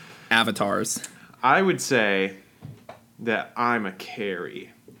City avatars? I would say that I'm a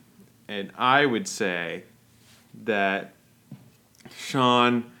Carrie, and I would say that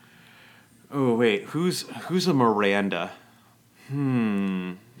Sean. Oh wait, who's a Miranda?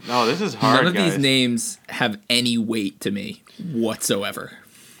 Oh, this is hard. None of guys. these names have any weight to me whatsoever.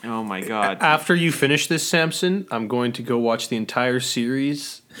 Oh my god. After you finish this, Samson, I'm going to go watch the entire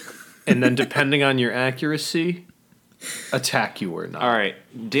series, and then depending on your accuracy, attack you or not. All right,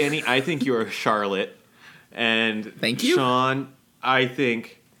 Danny, I think you're Charlotte, and Thank you. Sean, I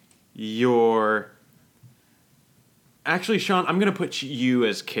think you're. Actually, Sean, I'm gonna put you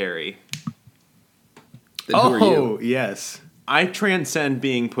as Carrie. Then who are you? Yes. I transcend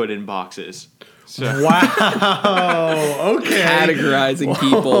being put in boxes. So. Wow. Okay. Categorizing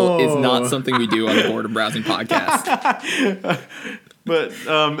people is not something we do on the Boredom Browsing podcast. But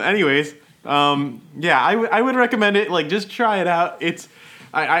anyways, yeah, I would recommend it. Like, just try it out. It's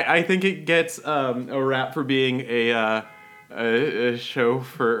I think it gets a rap for being a show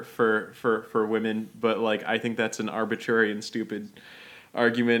for women, but like I think that's an arbitrary and stupid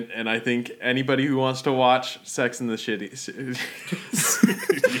argument, and I think anybody who wants to watch Sex and the City, Jesus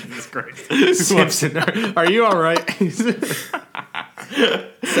Christ, Samson, are you all right?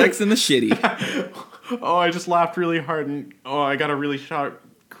 Sex in the Shitty. Oh, I just laughed really hard, and I got a really sharp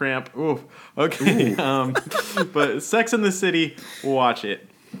cramp. Oof. Okay. But Sex and the City, watch it.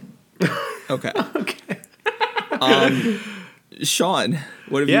 Okay. Sean,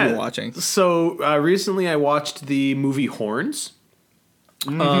 what have you been watching? So recently I watched the movie Horns.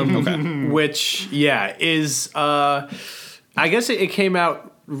 Which, is, I guess it came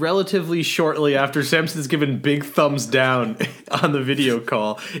out relatively shortly after Samson's given big thumbs down on the video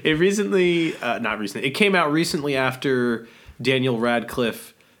call. It came out recently after Daniel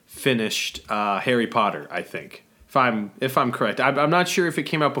Radcliffe finished Harry Potter, I think, if I'm correct. I'm not sure if it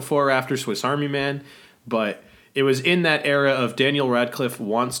came out before or after Swiss Army Man, but it was in that era of Daniel Radcliffe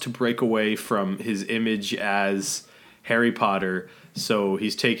wants to break away from his image as Harry Potter. So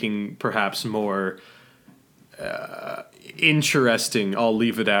he's taking perhaps more interesting, I'll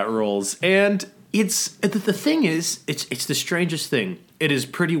leave it at, roles. And it's the thing is, it's the strangest thing. It is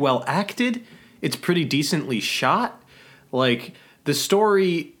pretty well acted. It's pretty decently shot. Like, the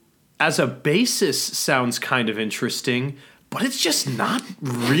story as a basis sounds kind of interesting, but it's just not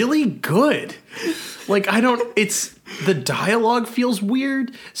really good. Like, the dialogue feels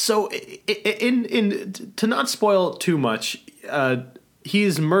weird. So to not spoil too much,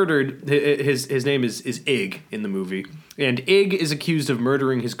 he's murdered. His name is Ig in the movie, and Ig is accused of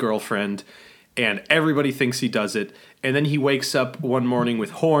murdering his girlfriend, and everybody thinks he does it. And then he wakes up one morning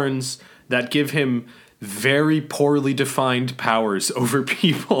with horns that give him very poorly defined powers over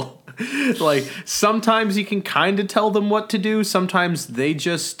people. Like, sometimes you can kind of tell them what to do. Sometimes they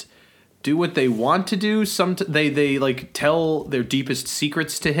just do what they want to do. They like tell their deepest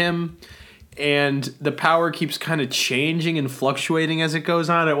secrets to him, and the power keeps kind of changing and fluctuating as it goes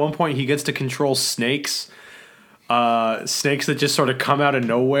on. At one point, he gets to control snakes. Snakes that just sort of come out of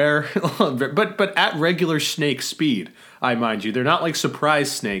nowhere, but at regular snake speed. I mind you, they're not like surprise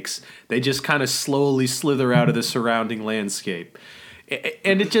snakes. They just kind of slowly slither out of the surrounding landscape,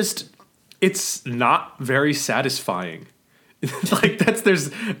 and it's not very satisfying. Like there's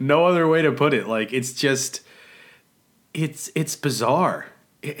no other way to put it. Like it's bizarre.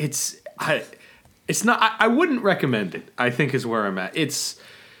 It's not. I wouldn't recommend it. I think is where I'm at. It's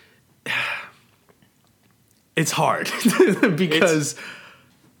hard because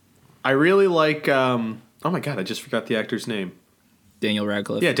I really like. Oh my god! I just forgot the actor's name. Daniel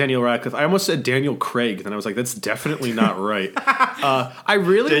Radcliffe. Yeah, Daniel Radcliffe. I almost said Daniel Craig, then I was like, that's definitely not right. I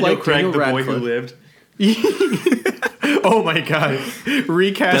really Daniel like Craig, Daniel the Radcliffe. boy who lived. Oh my god!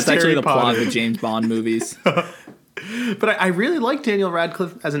 Recast That's actually Harry the plot Potter. of the James Bond movies. But I really like Daniel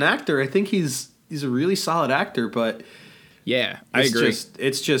Radcliffe as an actor. I think he's a really solid actor. But Yeah, I agree.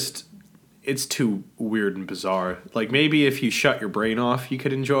 It's too weird and bizarre. Like maybe if you shut your brain off, you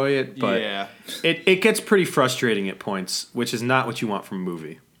could enjoy it. But Yeah. it gets pretty frustrating at points, which is not what you want from a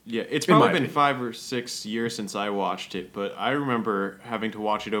movie. Yeah, it's In my probably been opinion. 5 or 6 years since I watched it, but I remember having to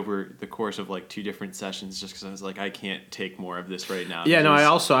watch it over the course of like 2 different sessions just because I was like, I can't take more of this right now. Yeah, no, I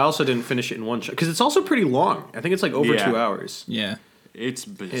Because also didn't finish it in one shot because it's also pretty long. I think it's like over Yeah. 2 hours. Yeah. It's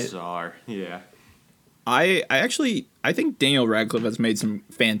bizarre. Yeah. I think Daniel Radcliffe has made some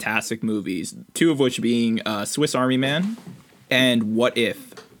fantastic movies, 2 of which being Swiss Army Man and What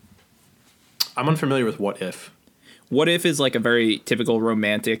If. I'm unfamiliar with What If. What If is like a very typical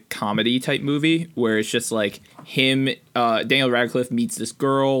romantic comedy type movie where it's just like him, Daniel Radcliffe meets this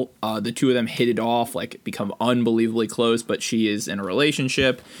girl, the two of them hit it off, like become unbelievably close, but she is in a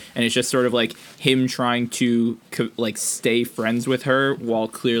relationship, and it's just sort of like him trying to like stay friends with her while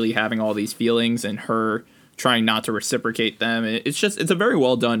clearly having all these feelings, and her trying not to reciprocate them. It's a very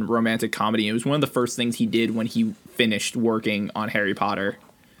well done romantic comedy. It was one of the first things he did when he finished working on Harry Potter.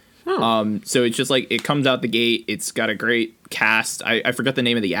 So it's just like it comes out the gate. It's got a great cast. I forgot the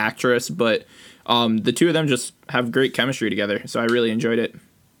name of the actress, but the two of them just have great chemistry together. So I really enjoyed it.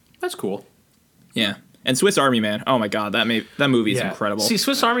 That's cool. Yeah, and Swiss Army Man. Oh my god, that movie is incredible. See,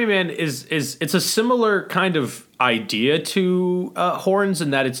 Swiss Army Man is it's a similar kind of idea to Horns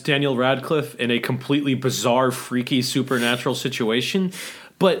in that it's Daniel Radcliffe in a completely bizarre, freaky, supernatural situation.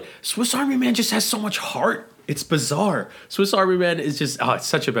 But Swiss Army Man just has so much heart. It's bizarre. Swiss Army Man is just it's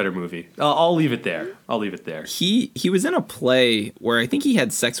such a better movie. I'll leave it there. He was in a play where I think he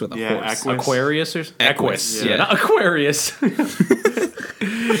had sex with a Yeah, horse. Equus. Aquarius or Equus, Yeah, yeah. not Aquarius.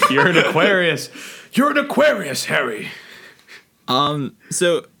 You're an Aquarius. You're an Aquarius, Harry.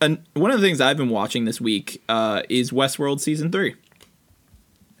 So one of the things I've been watching this week is Westworld season 3.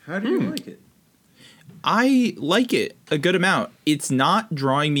 How do you like it? I like it a good amount. It's not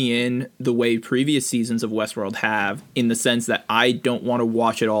drawing me in the way previous seasons of Westworld have, in the sense that I don't want to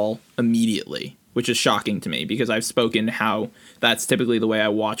watch it all immediately, which is shocking to me because I've spoken how that's typically the way I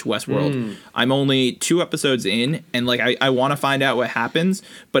watch Westworld. I'm only 2 episodes in, and like I want to find out what happens,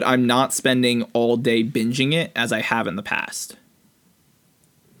 but I'm not spending all day binging it as I have in the past.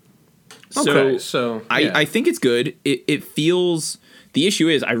 Okay, so yeah. I think it's good. It feels. The issue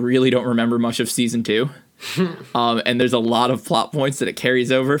is I really don't remember much of season 2, and there's a lot of plot points that it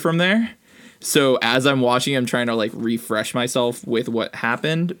carries over from there. So as I'm watching, I'm trying to like refresh myself with what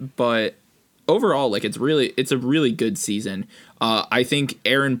happened. But overall, like it's a really good season. I think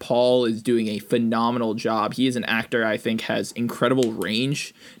Aaron Paul is doing a phenomenal job. He is an actor I think has incredible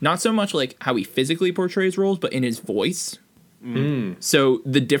range. Not so much like how he physically portrays roles, but in his voice. So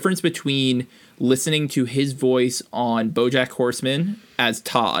the difference between listening to his voice on BoJack Horseman as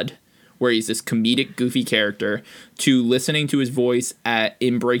Todd, where he's this comedic, goofy character, to listening to his voice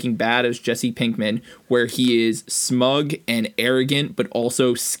in Breaking Bad as Jesse Pinkman, where he is smug and arrogant, but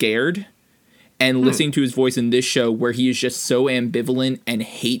also scared, and listening to his voice in this show, where he is just so ambivalent and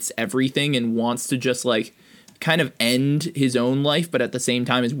hates everything and wants to just like kind of end his own life, but at the same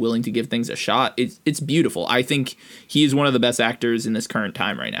time is willing to give things a shot. It's beautiful. I think he is one of the best actors in this current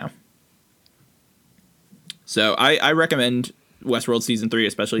time right now. So I recommend Westworld season 3,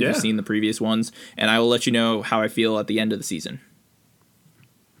 especially if you've seen the previous ones, and I will let you know how I feel at the end of the season.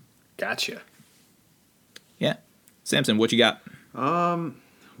 Gotcha. Yeah. Samson, what you got?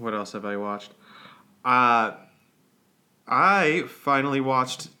 What else have I watched? I finally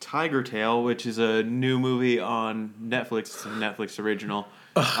watched Tiger Tail, which is a new movie on Netflix. It's a Netflix original.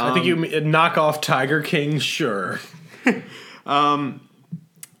 I think you knock off Tiger King, sure.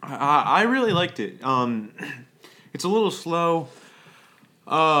 I really liked it. It's a little slow.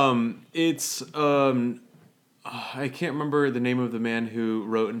 It's I can't remember the name of the man who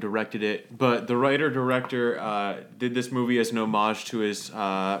wrote and directed it, but the writer-director did this movie as an homage to his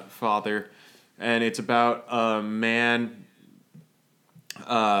father, and it's about a man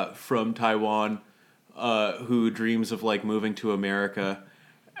from Taiwan who dreams of like moving to America,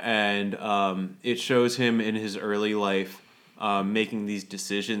 and it shows him in his early life making these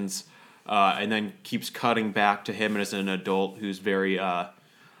decisions, and then keeps cutting back to him as an adult who's very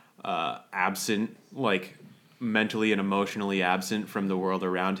absent, like mentally and emotionally absent from the world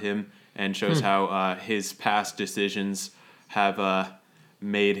around him, and shows how his past decisions have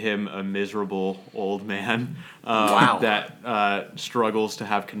made him a miserable old man that struggles to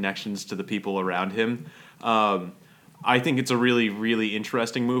have connections to the people around him. I think it's a really, really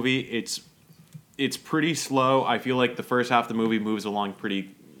interesting movie. It's pretty slow. I feel like the first half of the movie moves along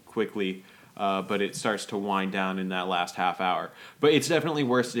pretty quickly, but it starts to wind down in that last half hour. But it's definitely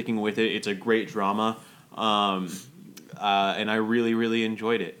worth sticking with it. It's a great drama, and I really, really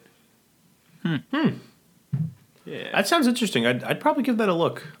enjoyed it. Yeah, That sounds interesting. I'd probably give that a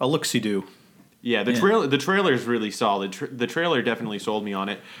look. A look-see-do. yeah. The trailer is really solid. The trailer definitely sold me on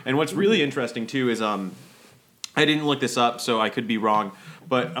it. And what's really interesting too is I didn't look this up, so I could be wrong,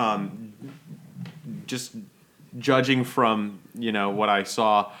 but just judging from what I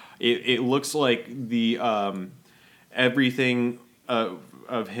saw, it looks like the everything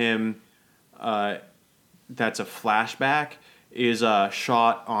of him that's a flashback is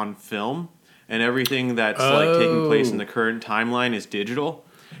shot on film, and everything that's like taking place in the current timeline is digital.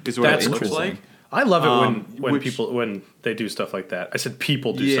 Is what That's it looks interesting. like. I love it when which- people when they do stuff like that. I said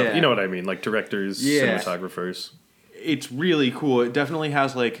people do Yeah. stuff. You know what I mean? Like directors, Yeah. cinematographers. It's really cool. It definitely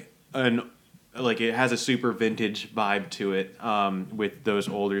has like it has a super vintage vibe to it with those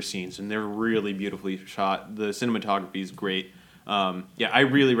older scenes, and they're really beautifully shot. The cinematography is great. I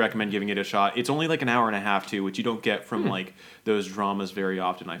really recommend giving it a shot. It's only like an hour and a half too, which you don't get from like those dramas very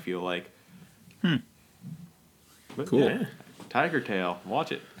often, I feel like. But, Cool. yeah, Tiger Tail,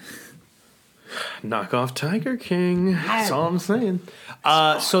 watch it. Knock off Tiger King. That's all I'm saying.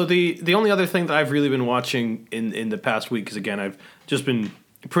 So the only other thing that I've really been watching in the past week, because again I've just been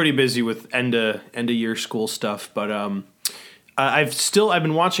pretty busy with end of year school stuff, but I've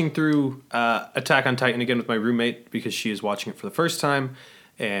been watching through Attack on Titan again with my roommate because she is watching it for the first time,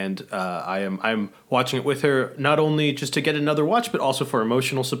 and I'm watching it with her not only just to get another watch, but also for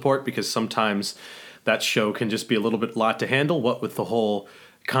emotional support, because sometimes that show can just be a little bit lot to handle. What with the whole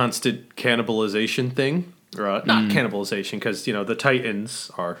constant cannibalization thing, or not cannibalization, because the Titans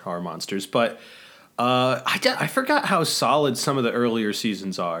are monsters, but I forgot how solid some of the earlier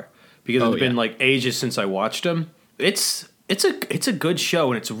seasons are, because it's been like ages since I watched them. It's a good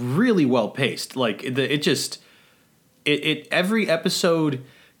show, and it's really well paced. Like it every episode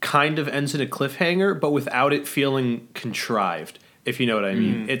kind of ends in a cliffhanger, but without it feeling contrived, if you know what I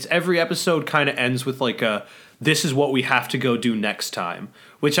mean. It's every episode kind of ends with like a, this is what we have to go do next time,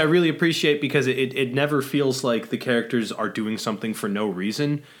 which I really appreciate, because it never feels like the characters are doing something for no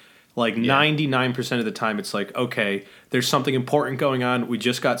reason. Like 99% of the time it's like, okay, there's something important going on, we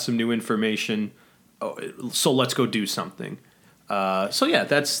just got some new information, so let's go do something. So yeah,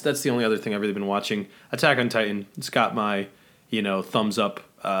 that's the only other thing I've really been watching. Attack on Titan, it's got my thumbs up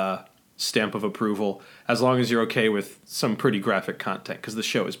stamp of approval, as long as you're okay with some pretty graphic content, because the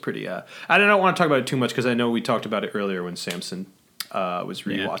show is pretty I don't want to talk about it too much, because I know we talked about it earlier when Samson was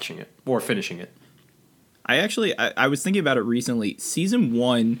rewatching it or finishing it. I was thinking about it recently. Season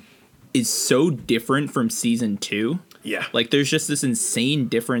 1 is so different from season 2. Yeah. Like there's just this insane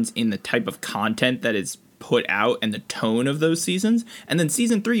difference in the type of content that is put out and the tone of those seasons. And then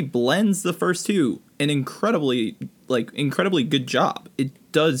season 3 blends the first two an incredibly good job.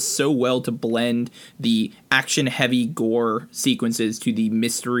 It does so well to blend the action heavy gore sequences to the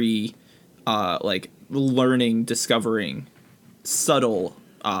mystery, learning, discovering, subtle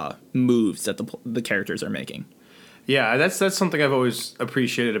moves that the characters are making. Yeah, that's something I've always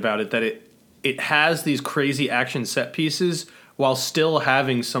appreciated about it, that it has these crazy action set pieces while still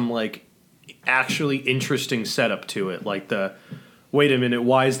having some like actually interesting setup to it, like the wait a minute,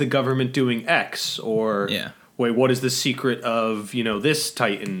 why is the government doing X, or wait, what is the secret of this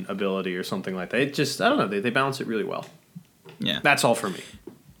Titan ability or something like that. It just, I don't know, they balance it really well. Yeah, that's all for me.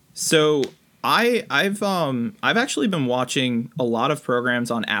 So I've actually been watching a lot of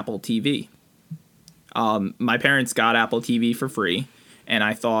programs on Apple TV. My parents got Apple TV for free, and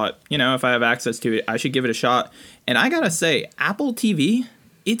I thought, if I have access to it, I should give it a shot. And I gotta say, Apple TV,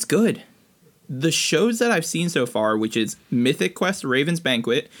 it's good. the shows that I've seen so far, which is Mythic Quest, Raven's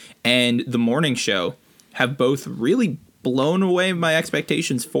Banquet, and The Morning Show, have both really blown away my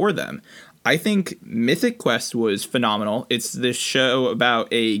expectations for them. I think Mythic Quest was phenomenal. It's this show about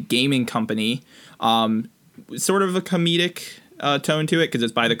a gaming company, sort of a comedic tone to it because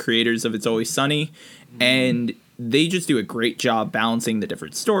it's by the creators of It's Always Sunny, and they just do a great job balancing the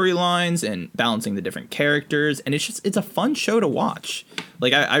different storylines and balancing the different characters, and it's a fun show to watch.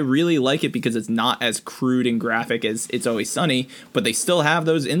 Like, I really like it because it's not as crude and graphic as It's Always Sunny, but they still have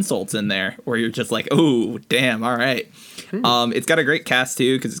those insults in there where you're just like, oh, damn, all right. It's got a great cast,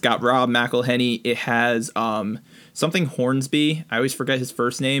 too, because it's got Rob McElhenney. It has something Hornsby. I always forget his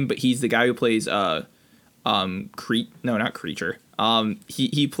first name, but he's the guy who plays no, not Creature.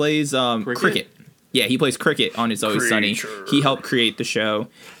 He plays Cricket. Yeah, he plays Cricket on It's Always Sunny. He helped create the show.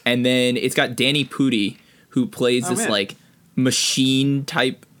 And then it's got Danny Pudi, who plays like machine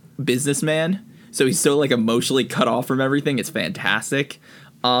type businessman. So he's so like emotionally cut off from everything. It's fantastic.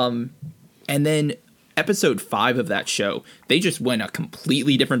 And then episode 5 of that show, they just went a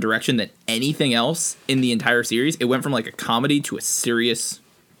completely different direction than anything else in the entire series. It went from like a comedy to a serious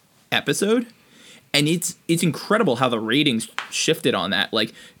episode. And it's incredible how the ratings shifted on that.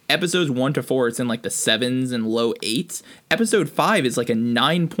 Like, episodes 1 to 4, it's in like the 7s and low 8s. Episode 5 is like a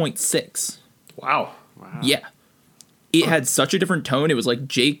 9.6. Wow. Yeah. It had such a different tone. It was like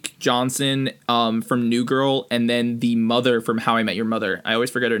Jake Johnson from New Girl, and then the mother from How I Met Your Mother. I always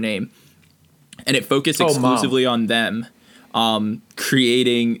forget her name. And it focused exclusively on them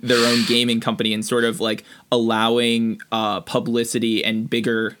creating their own gaming company and sort of like allowing publicity and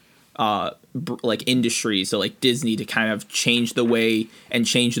bigger like industries, so like Disney, to kind of change the way and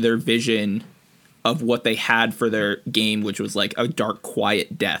change their vision of what they had for their game, which was like a dark,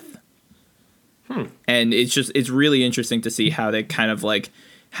 quiet death. And it's really interesting to see how they kind of like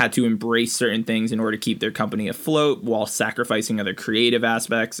had to embrace certain things in order to keep their company afloat while sacrificing other creative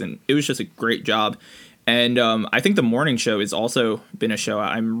aspects. And it was just a great job. And I think The Morning Show has also been a show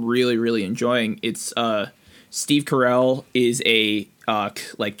I'm really, really enjoying. It's Steve Carell is a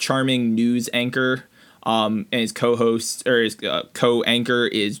like charming news anchor, and his co-host or his co-anchor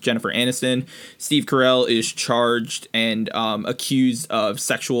is Jennifer Aniston. Steve Carell is charged and accused of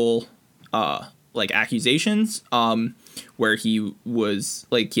sexual like accusations, where he was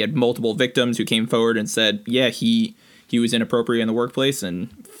like, he had multiple victims who came forward and said, yeah, he was inappropriate in the workplace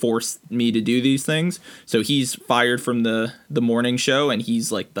and forced me to do these things. So he's fired from the Morning Show, and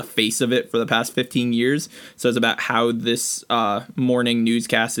he's like the face of it for the past 15 years. So it's about how this morning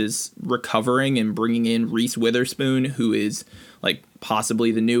newscast is recovering and bringing in Reese Witherspoon, who is like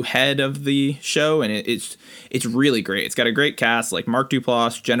possibly the new head of the show. And it's really great. It's got a great cast, like Mark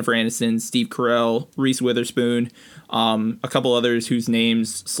Duplass, Jennifer Aniston, Steve Carell, Reese Witherspoon, a couple others whose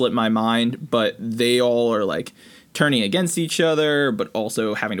names slip my mind, but they all are like turning against each other, but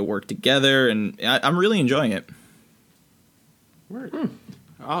also having to work together, and I'm really enjoying it.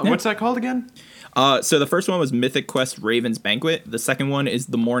 What's that called again? So the first one was Mythic Quest Raven's Banquet. The second one is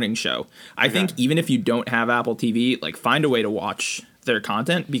The Morning Show. I think even if you don't have Apple TV, like, find a way to watch their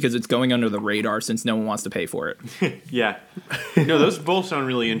content because it's going under the radar since no one wants to pay for it. Yeah. No, those both sound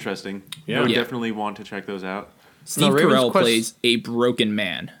really interesting. Yeah. I would definitely want to check those out. Steve Raven's Carell Quest plays a broken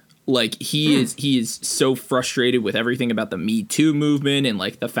man. Like, he is so frustrated with everything about the Me Too movement and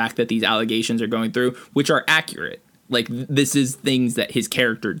like the fact that these allegations are going through, which are accurate. Like, this is things that his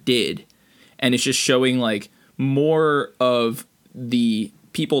character did. And it's just showing like more of the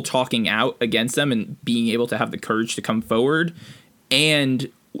people talking out against them and being able to have the courage to come forward, and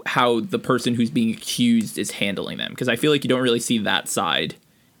how the person who's being accused is handling them. Because I feel like you don't really see that side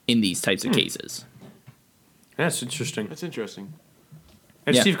in these types of cases. That's interesting. That's interesting.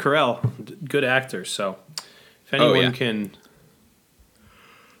 And Yeah. Steve Carell, good actor. So if anyone can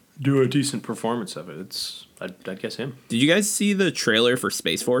do a decent performance of it, I'd guess him. Did you guys see the trailer for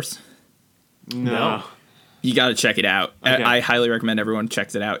Space Force? No. You got to check it out. Okay. I highly recommend everyone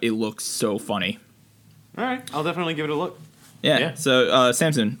checks it out. It looks so funny. All right. I'll definitely give it a look. Yeah. So,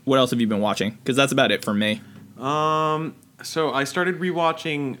 Samson, what else have you been watching? Because that's about it for me. So I started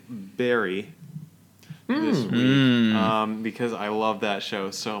rewatching Barry this week because I love that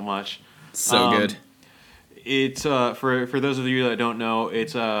show so much. So good. It's for those of you that don't know,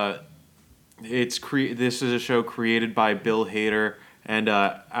 this is a show created by Bill Hader and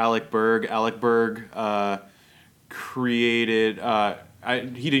Alec Berg. Alec Berg created.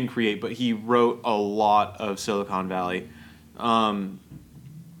 He didn't create, but he wrote a lot of Silicon Valley.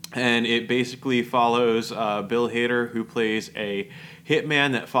 And it basically follows Bill Hader, who plays a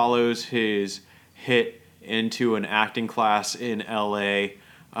hitman that follows his hit into an acting class in L.A.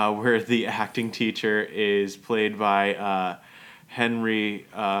 where the acting teacher is played by Henry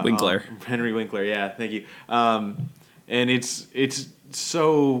Winkler. Henry Winkler, yeah, thank you. And it's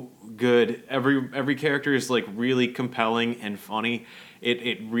so good. Every character is like really compelling and funny.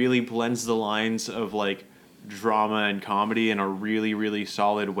 It really blends the lines of like drama and comedy in a really, really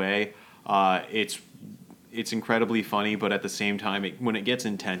solid way. It's incredibly funny, but at the same time, when it gets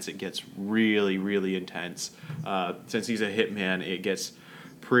intense, it gets really, really intense. Since he's a hitman, it gets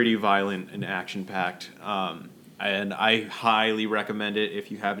pretty violent and action-packed. And I highly recommend it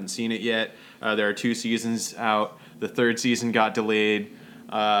if you haven't seen it yet. There are 2 seasons out. The 3rd season got delayed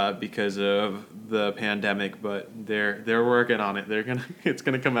because of the pandemic, but they're working on it. It's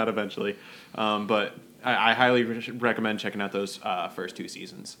gonna come out eventually. But I highly recommend checking out those first 2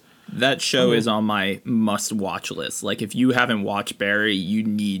 seasons. That show is on my must-watch list. Like, if you haven't watched Barry, you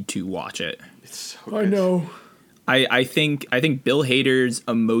need to watch it. It's so good. I know. I think Bill Hader's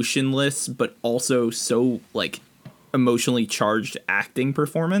emotionless, but also so like emotionally charged acting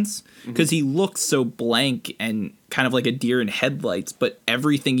performance, because he looks so blank and kind of like a deer in headlights, but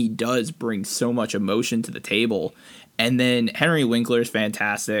everything he does brings so much emotion to the table. And then Henry Winkler's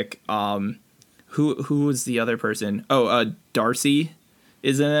fantastic. Who was the other person? Darcy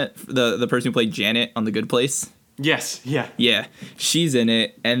is in it. The person who played Janet on The Good Place. Yes, yeah. Yeah, she's in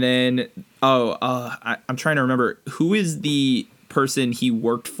it. And then, I'm trying to remember, who is the person he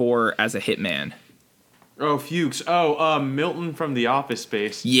worked for as a hitman? Oh, Fuchs. Oh, Milton from The Office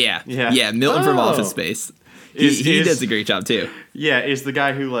Space. Yeah, Yeah. Milton from Oh. Office Space. He does a great job too. Yeah, is the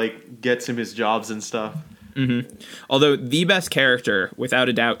guy who like gets him his jobs and stuff. Although the best character, without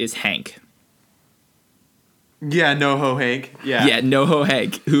a doubt, is Hank. Yeah, NoHo Hank. Yeah. Yeah, NoHo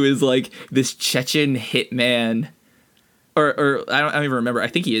Hank, who is like this Chechen hitman. Or I don't even remember. I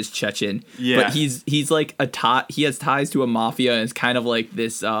think he is Chechen. Yeah. But he's like he has ties to a mafia, and is kind of like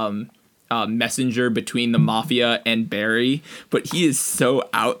this messenger between the mafia and Barry. But he is so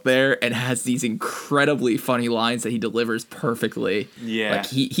out there and has these incredibly funny lines that he delivers perfectly. Yeah. Like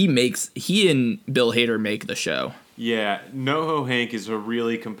he and Bill Hader make the show. Yeah, NoHo Hank is a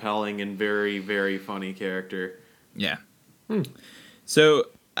really compelling and very, very funny character. Yeah. So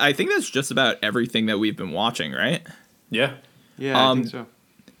I think that's just about everything that we've been watching, right? Yeah. Yeah, I think so.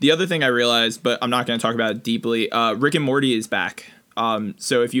 The other thing I realized, but I'm not going to talk about it deeply, Rick and Morty is back.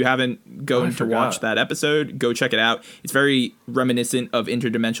 So if you haven't gone to watch that episode, go check it out. It's very reminiscent of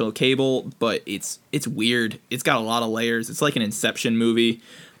Interdimensional Cable, but it's weird. It's got a lot of layers. It's like an Inception movie.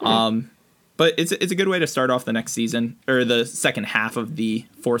 But it's a good way to start off the next season, or the second half of the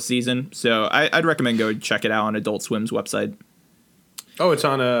 4th season. So I'd recommend go check it out on Adult Swim's website. Oh, it's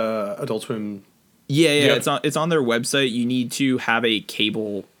on Adult Swim. Yeah, Yep. it's on their website. You need to have a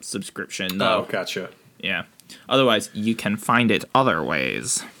cable subscription, though. Oh, gotcha. Yeah. Otherwise, you can find it other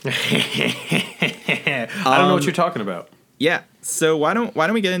ways. I don't know what you're talking about. Yeah. So why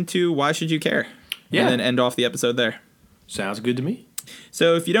don't we get into Why Should You Care? Yeah. And then end off the episode there. Sounds good to me.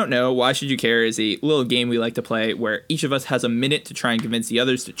 So if you don't know, Why Should You Care is a little game we like to play where each of us has a minute to try and convince the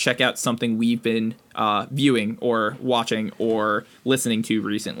others to check out something we've been viewing or watching or listening to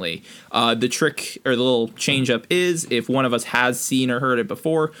recently. The trick or the little change up is if one of us has seen or heard it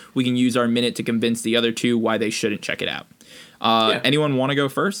before, we can use our minute to convince the other two why they shouldn't check it out. Anyone want to go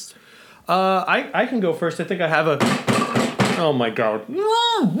first? I can go first. I think I have a... Oh, my God.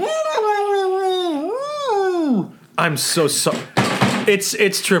 I'm so sorry.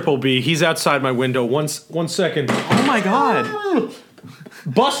 It's Triple B. He's outside my window. One second. Oh my god.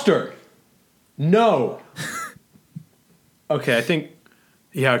 Buster! No. Okay, I think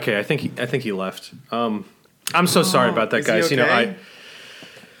he left. I'm so sorry about that, is he guys. okay?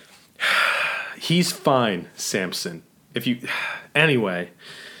 He's fine, Samson. Anyway,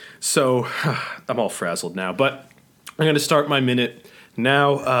 so I'm all frazzled now, but I'm going to start my minute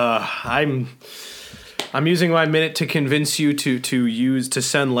now. I'm using my minute to convince you to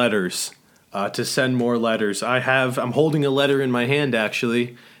send letters, to send more letters. I'm holding a letter in my hand,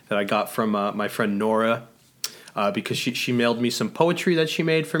 actually, that I got from my friend Nora, because she mailed me some poetry that she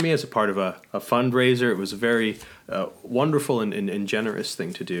made for me as a part of a fundraiser. It was a very wonderful and generous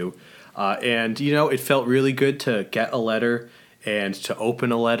thing to do. And it felt really good to get a letter and to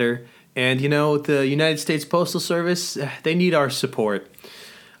open a letter. And, the United States Postal Service, they need our support.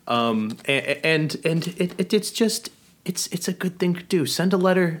 And it's a good thing to do. Send a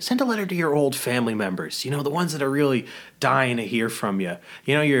letter to your old family members. The ones that are really dying to hear from you.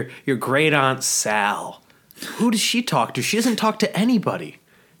 Your great aunt Sal. Who does she talk to? She doesn't talk to anybody.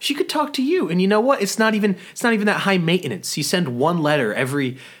 she could talk to you. And you know what? It's not even that high maintenance. You send one letter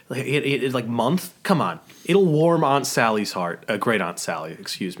every like month. Come on. It'll warm Aunt Sally's heart. Great Aunt Sally,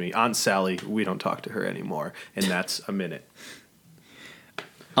 excuse me. Aunt Sally, we don't talk to her anymore, and that's a minute.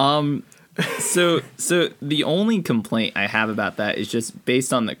 So the only complaint I have about that is just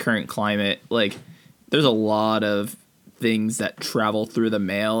based on the current climate. Like, there's a lot of things that travel through the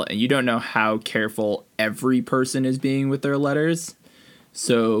mail, and you don't know how careful every person is being with their letters.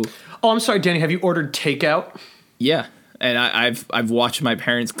 So, I'm sorry, Danny. Have you ordered takeout? yeah, and I've watched my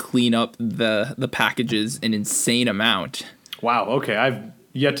parents clean up the packages an insane amount. Wow. Okay, I've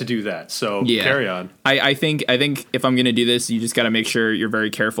yet to do that. So Yeah. carry on. I think if I'm gonna do this, you just got to make sure you're very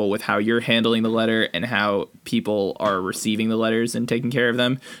careful with how you're handling the letter and how people are receiving the letters and taking care of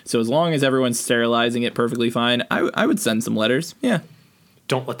them. So as long as everyone's sterilizing it perfectly fine, I would send some letters. Yeah.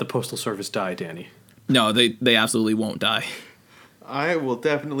 Don't let the Postal Service die, Danny. No, they absolutely won't die. I will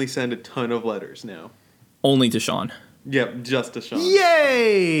definitely send a ton of letters now. Only to Sean. Yep, just to Sean.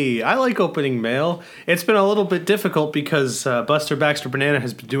 Yay! I like opening mail. It's been a little bit difficult because Buster Baxter Banana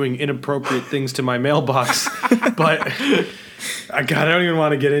has been doing inappropriate things to my mailbox. But, I don't even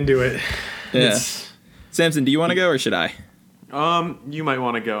want to get into it. Yeah. It's- Samson, do you want to go or should I? You might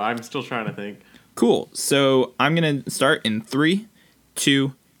want to go. I'm still trying to think. Cool. So I'm going to start in 3,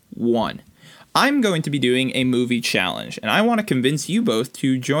 2, 1. I'm going to be doing a movie challenge, and I want to convince you both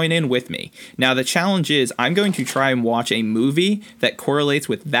to join in with me. Now, the challenge is I'm going to try and watch a movie that correlates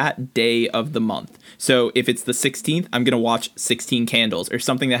with that day of the month. So if it's the 16th, I'm going to watch 16 Candles or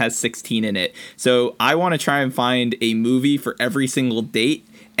something that has 16 in it. So I want to try and find a movie for every single date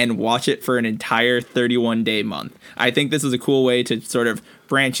and watch it for an entire 31-day month. I think this is a cool way to sort of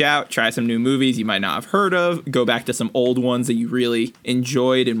branch out, try some new movies you might not have heard of, go back to some old ones that you really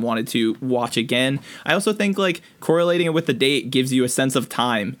enjoyed and wanted to watch again. I also think like correlating it with the date gives you a sense of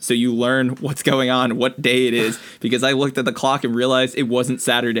time, so you learn what's going on, what day it is, because I looked at the clock and realized it wasn't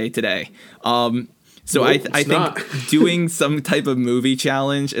Saturday today. So Nope, I it's think not. doing some type of movie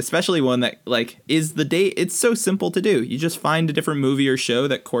challenge, especially one that like is the date, it's so simple to do. You just find a different movie or show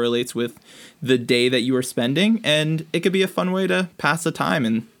that correlates with the day that you are spending, and it could be a fun way to pass the time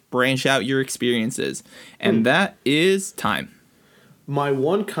and branch out your experiences. And that is time. My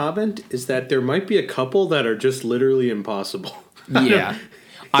one comment is that there might be a couple that are just literally impossible. Yeah.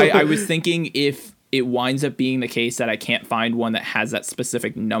 I was thinking if it winds up being the case that I can't find one that has that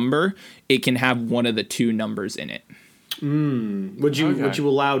specific number, it can have one of the two numbers in it. Would you Okay.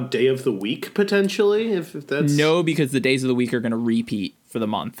 allow day of the week potentially if that's No, because the days of the week are going to repeat for the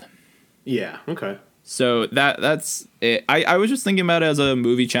month. Yeah, okay. So that's it. I was just thinking about it as a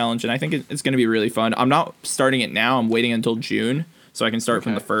movie challenge, and I think it's going to be really fun. I'm not starting it now. I'm waiting until June, so I can start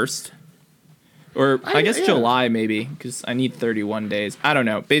from the 1st. Or I guess yeah. July, maybe, because I need 31 days. I don't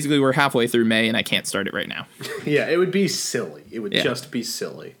know. Basically, we're halfway through May, and I can't start it right now. Yeah, it would be silly. It would Yeah. just be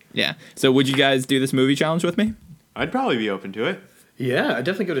silly. Yeah. So would you guys do this movie challenge with me? I'd probably be open to it. Yeah, I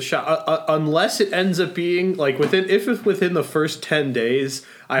definitely give it a shot. Unless it ends up being like within the first 10 days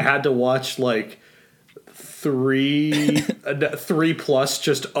I had to watch like three plus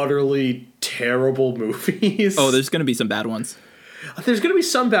just utterly terrible movies. Oh, there's going to be some bad ones. There's going to be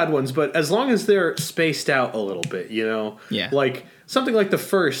some bad ones, but as long as they're spaced out a little bit, you know? Yeah. Like something like the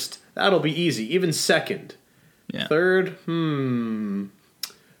first, that'll be easy. Even second. Yeah. Third,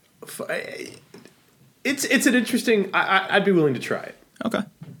 It's an interesting. I'd be willing to try it. Okay.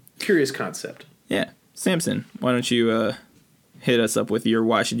 Curious concept. Yeah. Samson, why don't you hit us up with your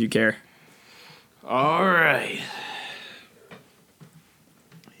Why Should You Care? All right.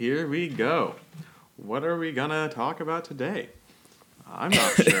 Here we go. What are we gonna talk about today? I'm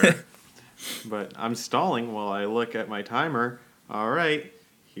not sure. But I'm stalling while I look at my timer. All right.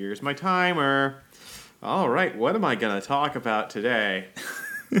 Here's my timer. All right. What am I gonna talk about today?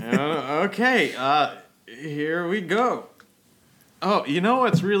 Okay. Here we go. Oh, you know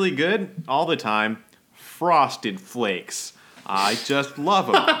what's really good all the time? Frosted Flakes. I just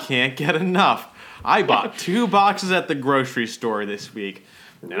love them. Can't get enough. I bought 2 boxes at the grocery store this week.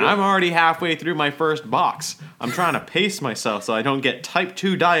 And I'm already halfway through my first box. I'm trying to pace myself so I don't get type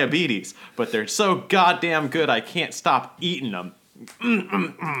 2 diabetes, but they're so goddamn good I can't stop eating them.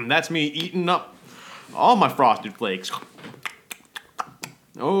 That's me eating up all my Frosted Flakes.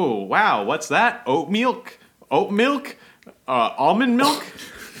 Oh, wow, what's that? Oat milk? Almond milk?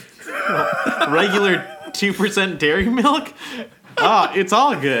 Regular 2% dairy milk? It's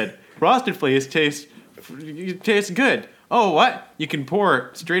all good. Frosted Flakes taste good. Oh, what? You can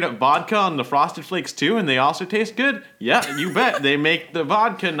pour straight up vodka on the Frosted Flakes too, and they also taste good? Yeah, you bet. They make the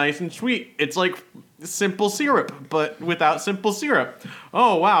vodka nice and sweet. It's like simple syrup, but without simple syrup.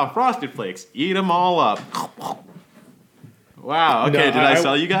 Oh wow, Frosted Flakes, eat them all up. Wow. Okay, No, did I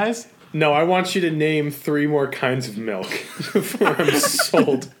sell you guys? No, I want you to name 3 more kinds of milk before I'm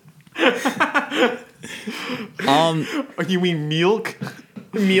sold. Oh, you mean milk?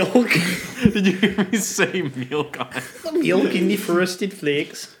 Milk? Did you hear me say milk on it? Milk in the Frosted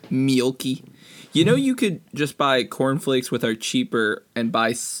Flakes. Milky. You know, you could just buy cornflakes with our cheaper and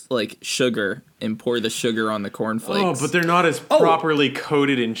buy like sugar and pour the sugar on the cornflakes. Oh, but they're not as properly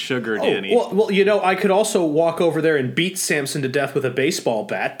coated in sugar, Danny. Well, you know, I could also walk over there and beat Samson to death with a baseball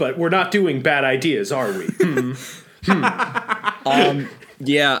bat, but we're not doing bad ideas, are we?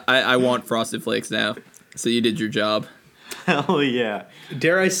 Yeah, I want Frosted Flakes now. So you did your job. Hell yeah.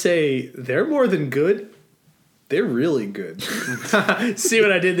 Dare I say, they're more than good. They're really good. See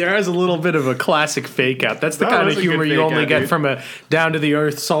what I did there? That was a little bit of a classic fake out. That's the kind of humor you only get from a down to the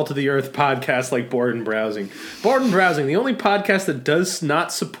earth, salt of the earth podcast like Bored and Browsing. Bored and Browsing, the only podcast that does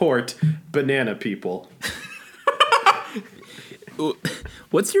not support banana people.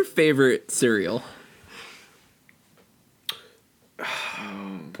 What's your favorite cereal?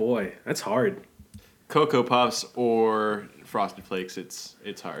 Boy, that's hard. Cocoa Puffs or Frosted Flakes, it's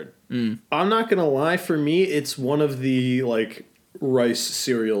hard. I'm not gonna lie, for me, it's one of the like rice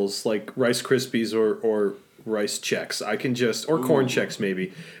cereals, like Rice Krispies or Rice Chex. I can just or Corn Chex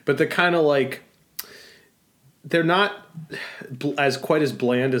maybe, but they're kind of like they're not as quite as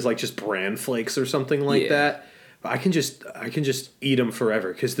bland as like just Bran Flakes or something like that. But I can just eat them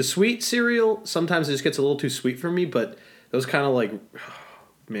forever because the sweet cereal sometimes it just gets a little too sweet for me. But those kind of like,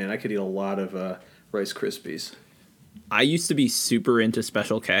 man, I could eat a lot of Rice Krispies. I used to be super into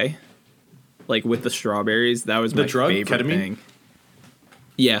Special K, like with the strawberries. That was my favorite thing.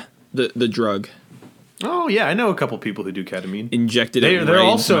 Yeah, the drug. Oh yeah, I know a couple people who do ketamine. Injected it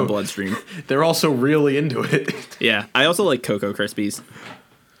right into my bloodstream. They're also really into it. Yeah, I also like Cocoa Krispies.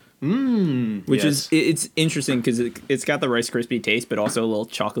 Which is it's interesting because it's got the Rice Krispie taste, but also a little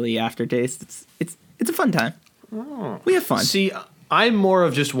chocolatey aftertaste. It's a fun time. We have fun. See, I'm more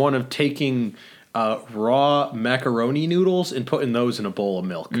of just one of taking raw macaroni noodles and putting those in a bowl of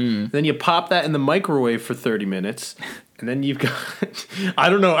milk. Then you pop that in the microwave for 30 minutes, and then you've got I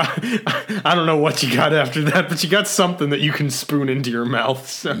don't know what you got after that, but you got something that you can spoon into your mouth.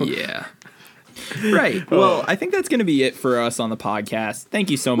 So yeah. Right. Well, I think that's going to be it for us on the podcast. Thank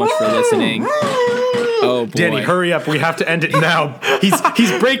you so much for listening. Oh boy, Danny, hurry up! We have to end it now. He's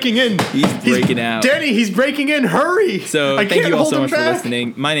breaking in. He's breaking out. Danny, he's breaking in. Hurry! So thank you all so much for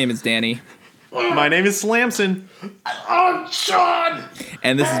listening. My name is Danny. My name is Slamson. Oh, Sean!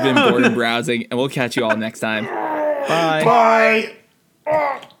 And this has been Bored and Browsing, and we'll catch you all next time. Bye.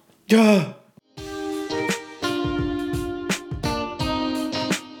 Bye.